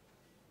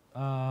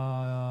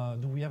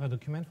 Do we have a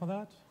document for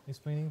that,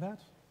 explaining that?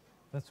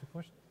 That's the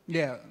question?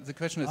 Yeah, the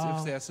question is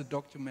if there's a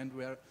document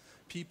where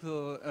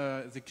people,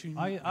 I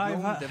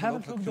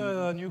haven't looked at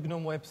the new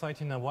GNOME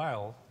website in a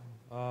while,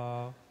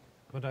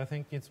 but I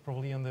think it's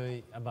probably on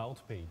the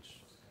About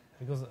page.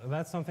 Because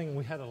that's something,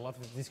 we had a lot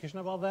of discussion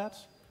about that.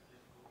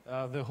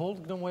 The whole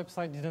GNOME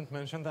website didn't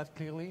mention that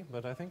clearly,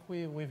 but I think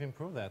we've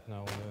improved that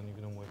now on the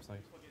new GNOME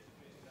website.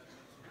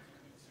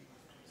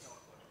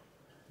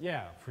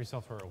 Yeah, free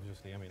software,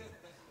 obviously. I mean,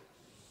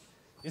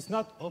 it's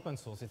not open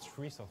source, it's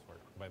free software,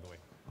 by the way.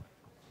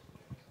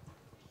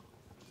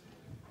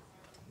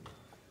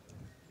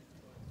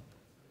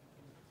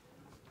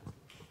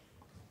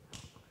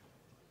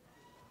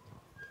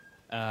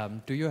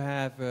 Do you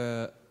have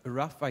a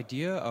rough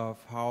idea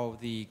of how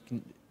the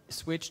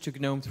switch to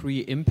GNOME 3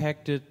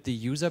 impacted the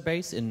user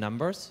base in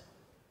numbers?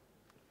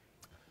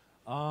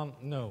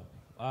 No.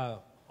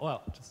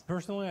 Well,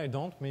 personally, I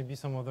don't. Maybe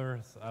some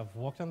others have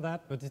worked on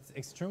that, but it's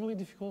extremely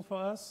difficult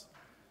for us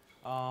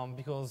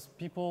because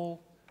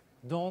people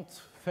don't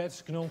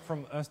fetch GNOME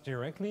from us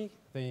directly.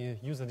 They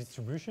use a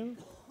distribution.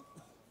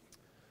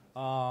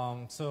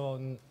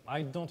 So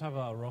I don't have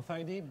a rough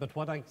idea, but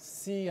what I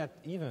see at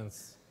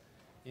events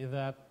is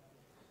that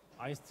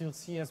I still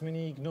see as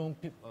many GNOME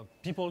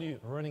people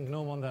running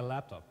GNOME on their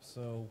laptop.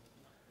 So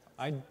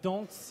I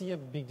don't see a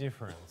big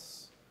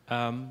difference.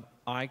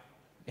 I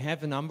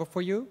have a number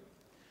for you.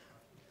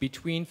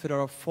 Between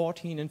Fedora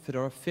 14 and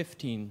Fedora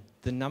 15,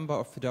 the number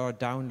of Fedora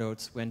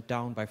downloads went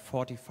down by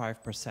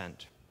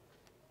 45%.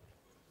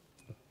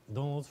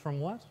 Downloads from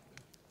what?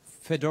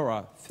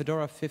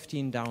 Fedora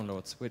 15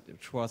 downloads,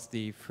 which was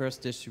the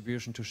first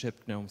distribution to ship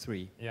GNOME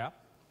 3. Yeah.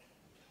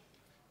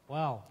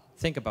 Well.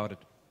 Think about it.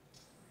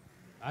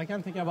 I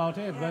can think about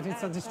it, but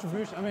it's a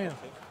distribution. I mean,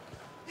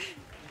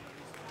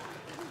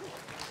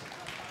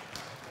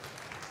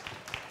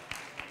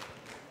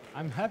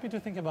 I'm happy to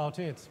think about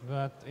it,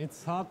 but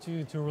it's hard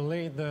to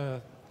relate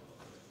the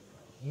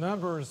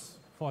numbers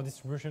for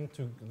distribution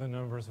to the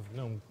numbers of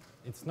GNOME.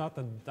 It's not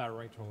a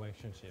direct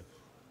relationship.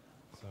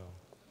 So.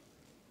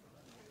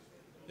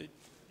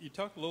 You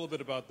talked a little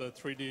bit about the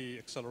 3D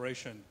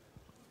acceleration.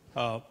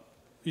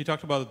 You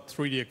talked about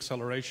 3D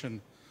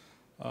acceleration.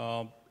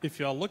 If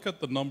you look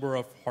at the number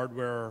of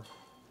hardware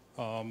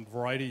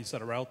varieties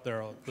that are out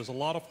there, there's a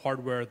lot of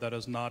hardware that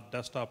is not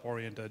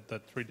desktop-oriented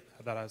that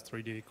has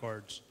 3D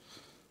cards,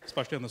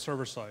 especially on the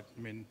server side.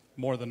 I mean,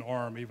 more than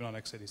ARM, even on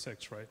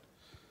x86, right?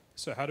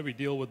 So how do we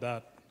deal with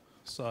that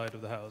side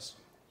of the house?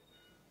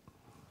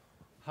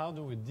 How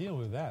do we deal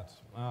with that?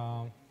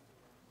 Well,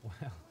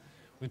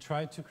 we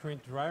try to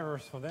create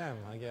drivers for them,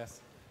 I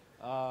guess.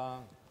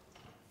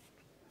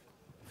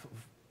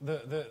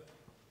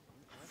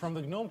 From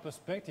the GNOME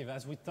perspective,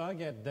 as we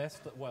target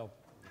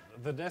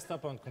the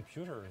desktop on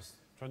computers,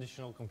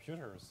 traditional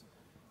computers,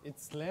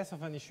 it's less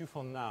of an issue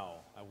for now,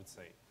 I would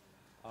say.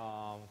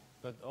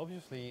 But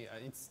obviously,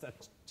 it's a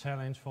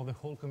challenge for the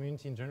whole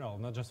community in general,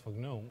 not just for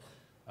GNOME.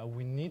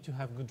 We need to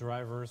have good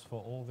drivers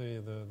for all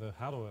the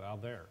hardware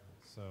out there.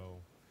 So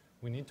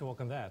we need to work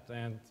on that.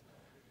 And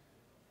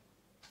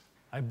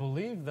I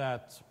believe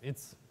that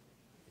it's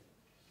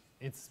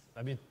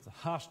a bit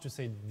harsh to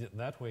say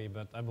that way,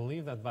 but I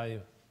believe that by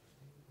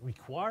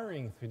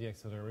requiring 3D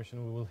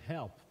acceleration, we will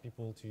help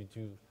people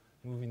to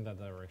move in that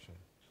direction.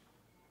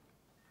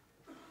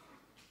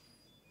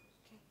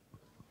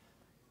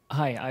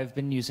 Hi, I've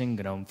been using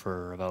GNOME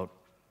for about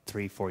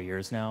 3-4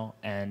 years now,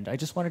 and I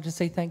just wanted to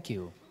say thank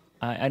you.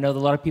 I know that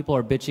a lot of people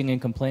are bitching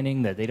and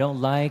complaining that they don't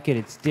like it,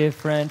 it's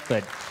different,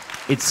 but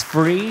it's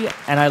free,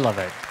 and I love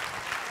it.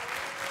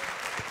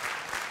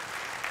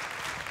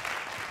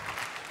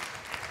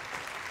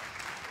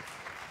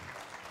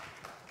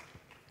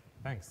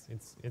 Thanks.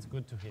 It's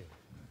good to hear.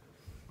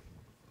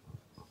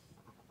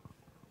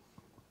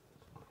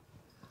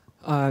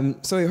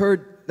 So I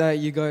heard that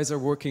you guys are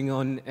working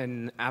on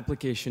an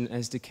application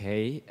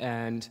SDK,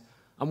 and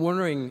I'm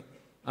wondering,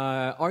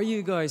 are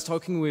you guys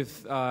talking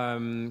with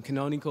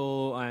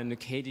Canonical and the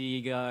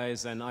KDE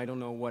guys, and I don't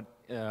know what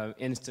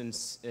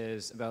instance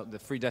is about the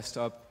free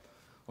desktop,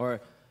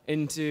 or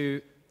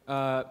into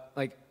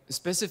like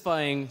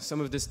specifying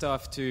some of this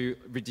stuff to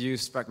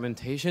reduce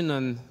fragmentation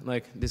and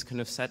like this kind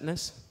of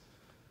sadness?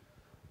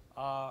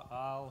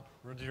 I'll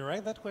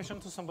redirect that question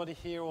to somebody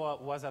here who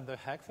was at the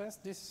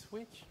Hackfest this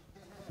week.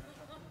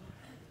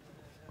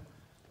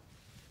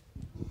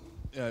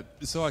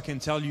 So I can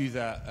tell you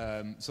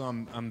that, so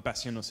I'm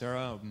Bastien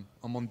Nocera,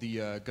 I'm on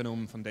the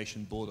GNOME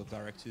Foundation Board of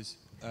Directors.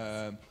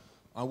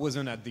 I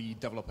wasn't at the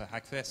Developer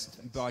Hackfest,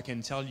 but I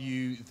can tell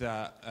you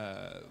that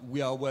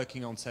we are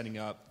working on setting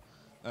up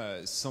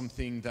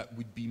something that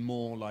would be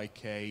more like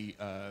a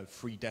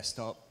free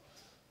desktop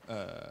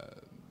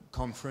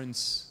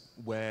conference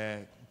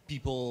where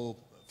people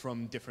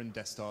from different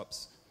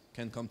desktops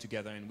can come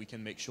together and we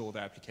can make sure the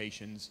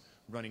applications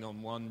running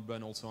on one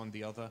run also on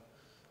the other.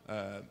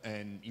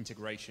 And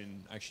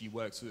integration actually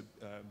works with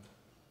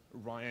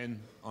Ryan,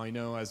 I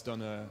know, has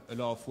done a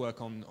lot of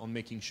work on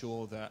making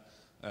sure that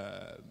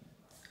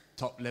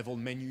top-level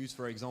menus,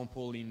 for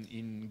example,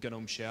 in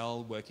GNOME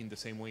Shell work in the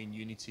same way in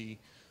Unity.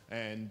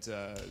 And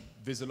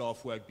there's a lot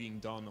of work being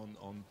done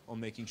on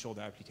making sure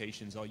the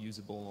applications are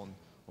usable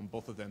on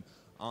both of them.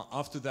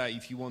 After that,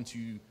 if you want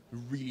to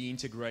really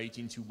integrate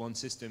into one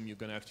system, you're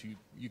gonna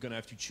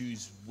have to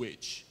choose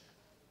which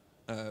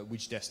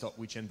desktop,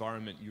 which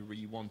environment you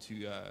really want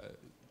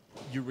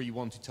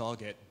to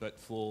target. But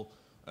for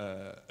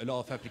a lot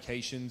of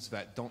applications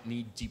that don't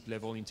need deep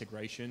level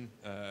integration,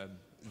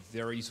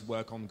 there is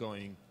work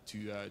ongoing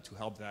to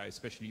help that,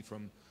 especially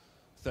from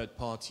third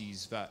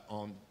parties that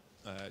aren't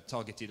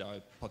targeted at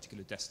a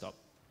particular desktop.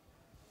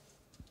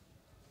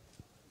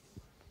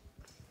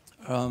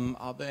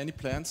 Are there any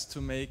plans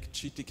to make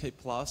GTK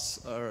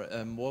Plus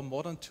a more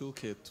modern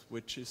toolkit,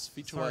 which is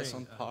feature-wise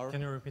on par? Can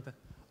you repeat that?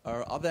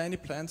 Are there any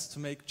plans to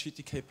make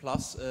GTK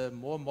Plus a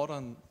more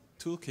modern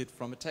toolkit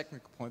from a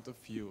technical point of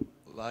view?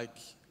 Like,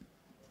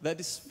 that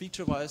is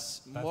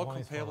feature-wise more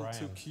comparable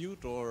to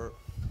Qt, or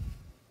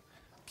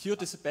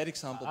Qt is a bad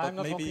example, but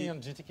maybe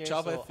GTK,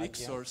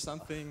 JavaFX or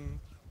something?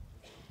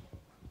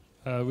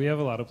 We have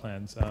a lot of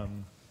plans.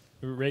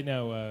 Right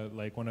now,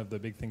 like one of the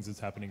big things that's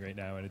happening right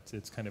now, and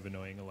it's kind of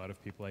annoying a lot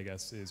of people, I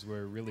guess, is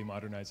we're really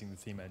modernizing the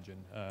theme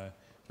engine.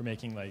 We're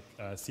making like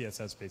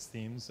CSS-based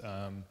themes.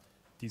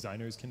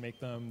 Designers can make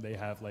them. They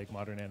have like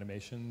modern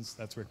animations.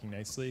 That's working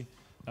nicely.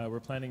 We're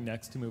planning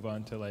next to move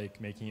on to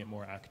like making it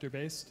more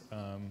actor-based,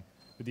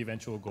 with the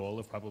eventual goal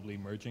of probably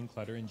merging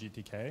Clutter and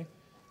GTK.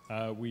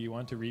 We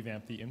want to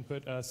revamp the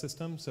input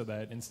system so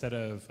that instead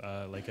of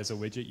like as a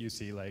widget you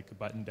see like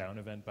button down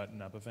event,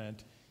 button up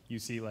event, you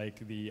see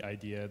like the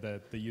idea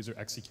that the user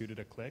executed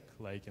a click,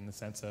 like in the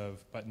sense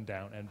of button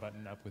down and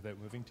button up without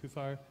moving too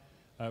far.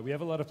 We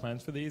have a lot of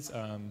plans for these.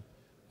 A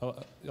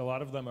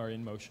lot of them are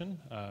in motion.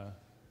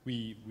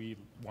 We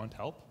want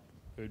help.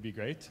 It would be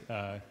great.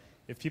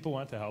 If people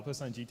want to help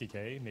us on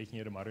GTK, making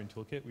it a modern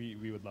toolkit,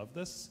 we would love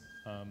this.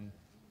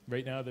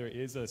 Right now, there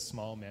is a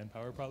small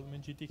manpower problem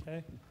in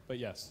GTK, but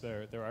yes,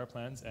 there are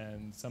plans,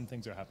 and some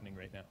things are happening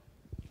right now.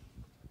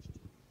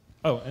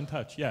 Oh, and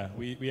touch, yeah.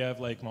 We have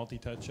like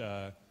multi-touch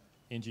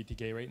in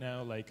GTK right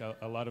now. Like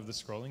a lot of the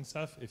scrolling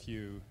stuff, if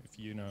you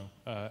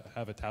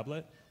have a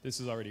tablet, this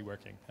is already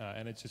working,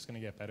 and it's just going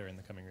to get better in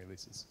the coming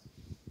releases.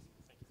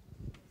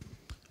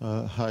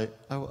 Hi,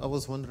 I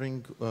was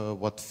wondering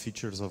what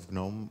features of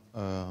GNOME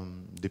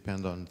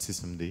depend on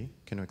systemd.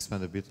 Can you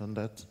expand a bit on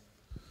that?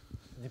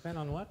 Depend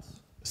on what?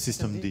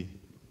 Systemd.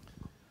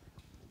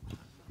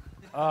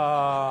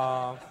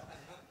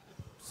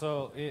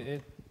 So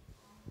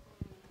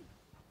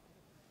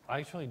I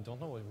actually don't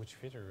know which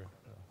feature.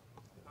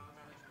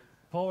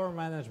 Power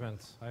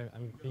management,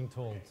 I'm being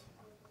told.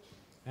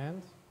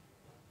 And?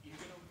 In Gnome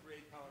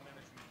 3.8, power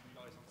management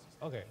relies on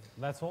system. Okay,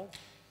 that's all?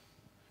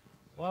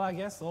 Well, I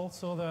guess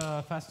also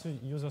the fast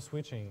user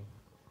switching.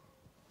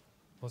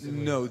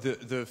 Possibly. No,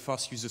 the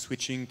fast user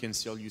switching can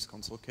still use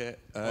console kit.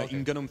 Okay.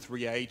 In Gnome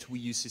 3.8, we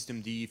use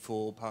systemd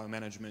for power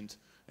management,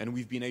 and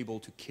we've been able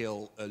to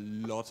kill a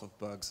lot of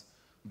bugs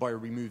by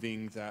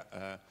removing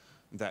that.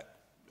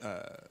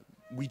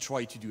 We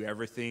try to do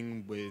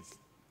everything with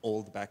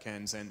all the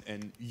backends,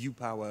 and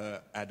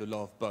UPower had a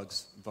lot of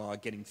bugs that are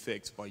getting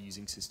fixed by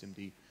using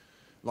systemd.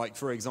 Like,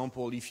 for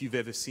example, if you've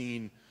ever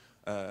seen,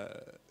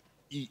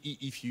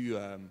 if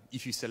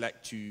you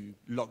select to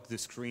lock the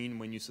screen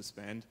when you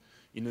suspend,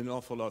 in an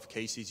awful lot of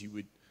cases, you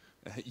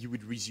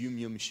would resume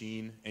your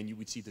machine and you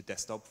would see the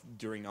desktop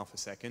during half a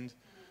second.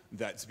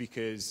 That's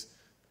because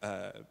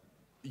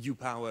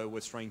UPower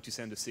was trying to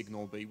send a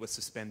signal, but it was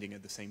suspending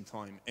at the same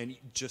time. And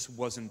it just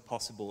wasn't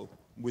possible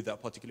with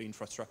that particular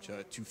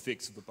infrastructure to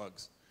fix the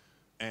bugs.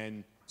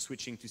 And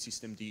switching to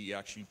systemd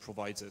actually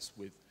provides us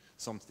with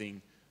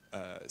something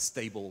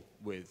stable,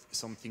 with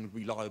something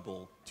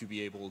reliable to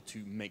be able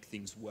to make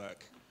things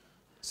work.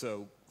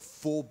 So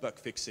for bug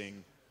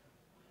fixing,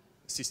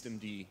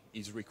 systemd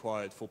is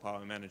required for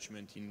power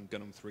management in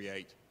Gnome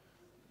 3.8.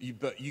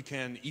 But you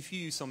can, if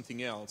you use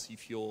something else,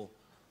 if you're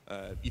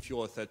a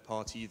third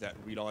party that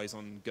relies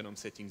on Gnome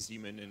settings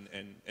daemon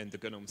and the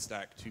Gnome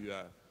stack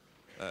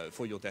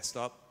for your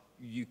desktop,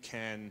 you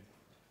can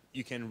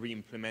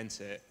re-implement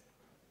it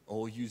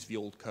or use the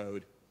old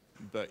code,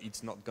 but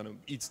it's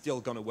still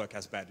gonna work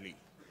as badly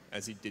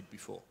as it did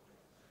before.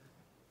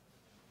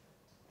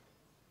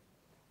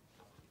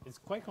 It's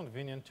quite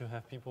convenient to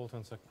have people to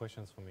answer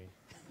questions for me.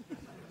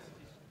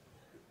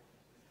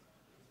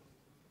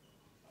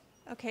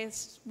 Okay,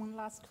 it's one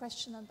last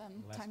question and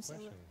then Last time's over.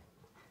 question.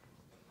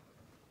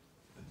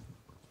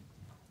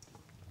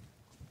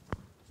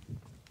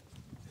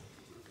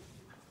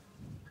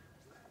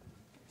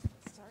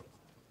 Sorry.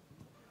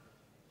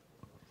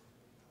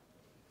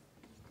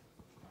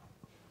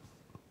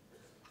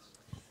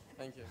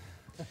 Thank you.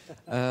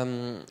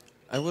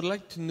 I would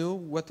like to know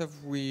what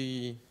have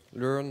we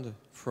learned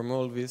from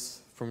all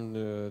this,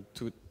 to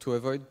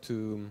avoid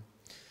to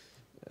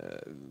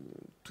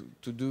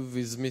do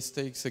these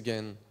mistakes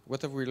again.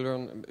 What have we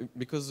learned?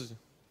 Because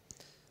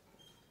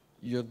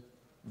the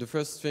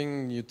first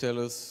thing you tell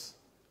us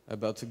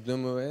about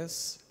GNOME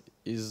OS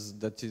is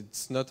that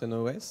it's not an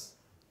OS.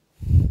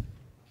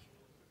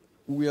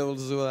 We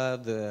also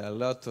had a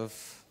lot of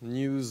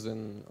news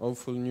and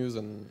awful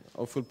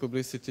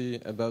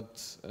publicity about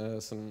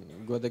some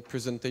Guadec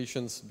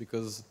presentations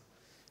because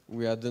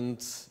we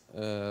hadn't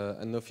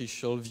an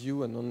official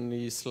view and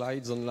only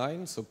slides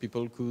online, so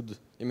people could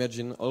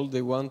imagine all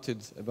they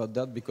wanted about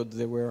that because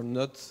they were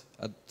not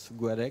at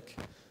Guadec,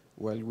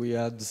 while we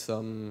had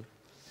some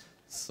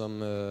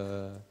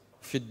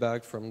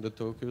feedback from the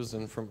talkers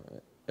and from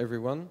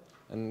everyone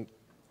and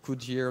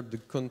could hear the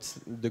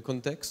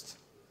context.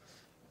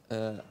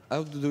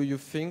 How do you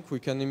think we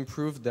can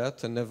improve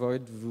that and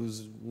avoid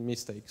those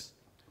mistakes?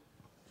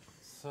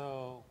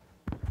 So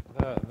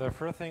the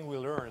first thing we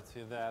learned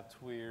is that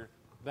we're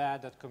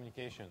bad at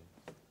communication.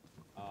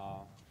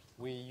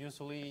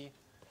 We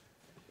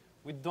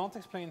don't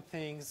explain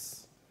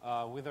things,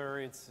 whether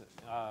it's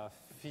a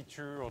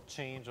feature or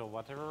change or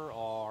whatever,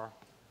 or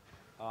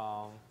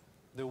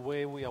the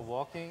way we are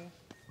walking.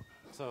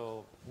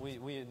 So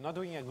we're not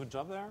doing a good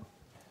job there.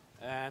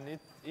 And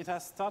it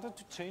has started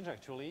to change,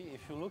 actually.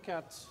 If you look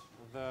at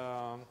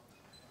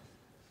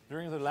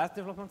during the last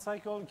development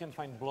cycle, you can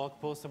find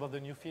blog posts about the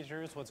new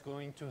features, what's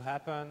going to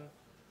happen.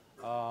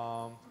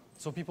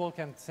 So people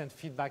can send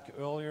feedback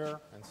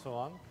earlier and so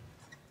on.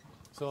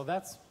 So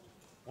that's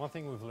one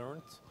thing we've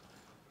learned.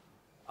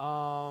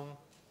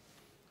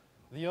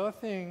 The other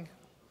thing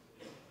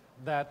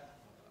that,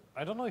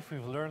 I don't know if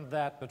we've learned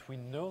that, but we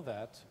know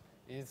that,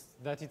 is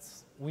that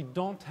we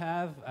don't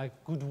have a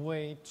good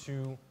way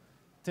to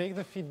take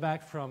the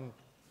feedback from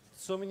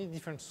so many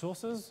different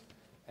sources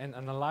and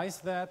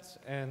analyze that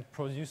and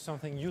produce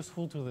something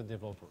useful to the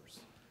developers.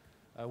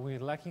 We're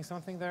lacking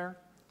something there.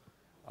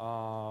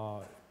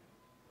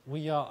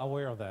 We are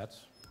aware of that,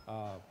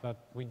 but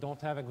we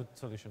don't have a good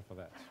solution for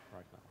that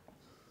right now.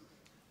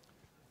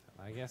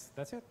 I guess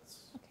that's it.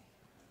 Okay.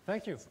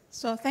 Thank you.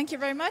 So thank you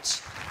very much.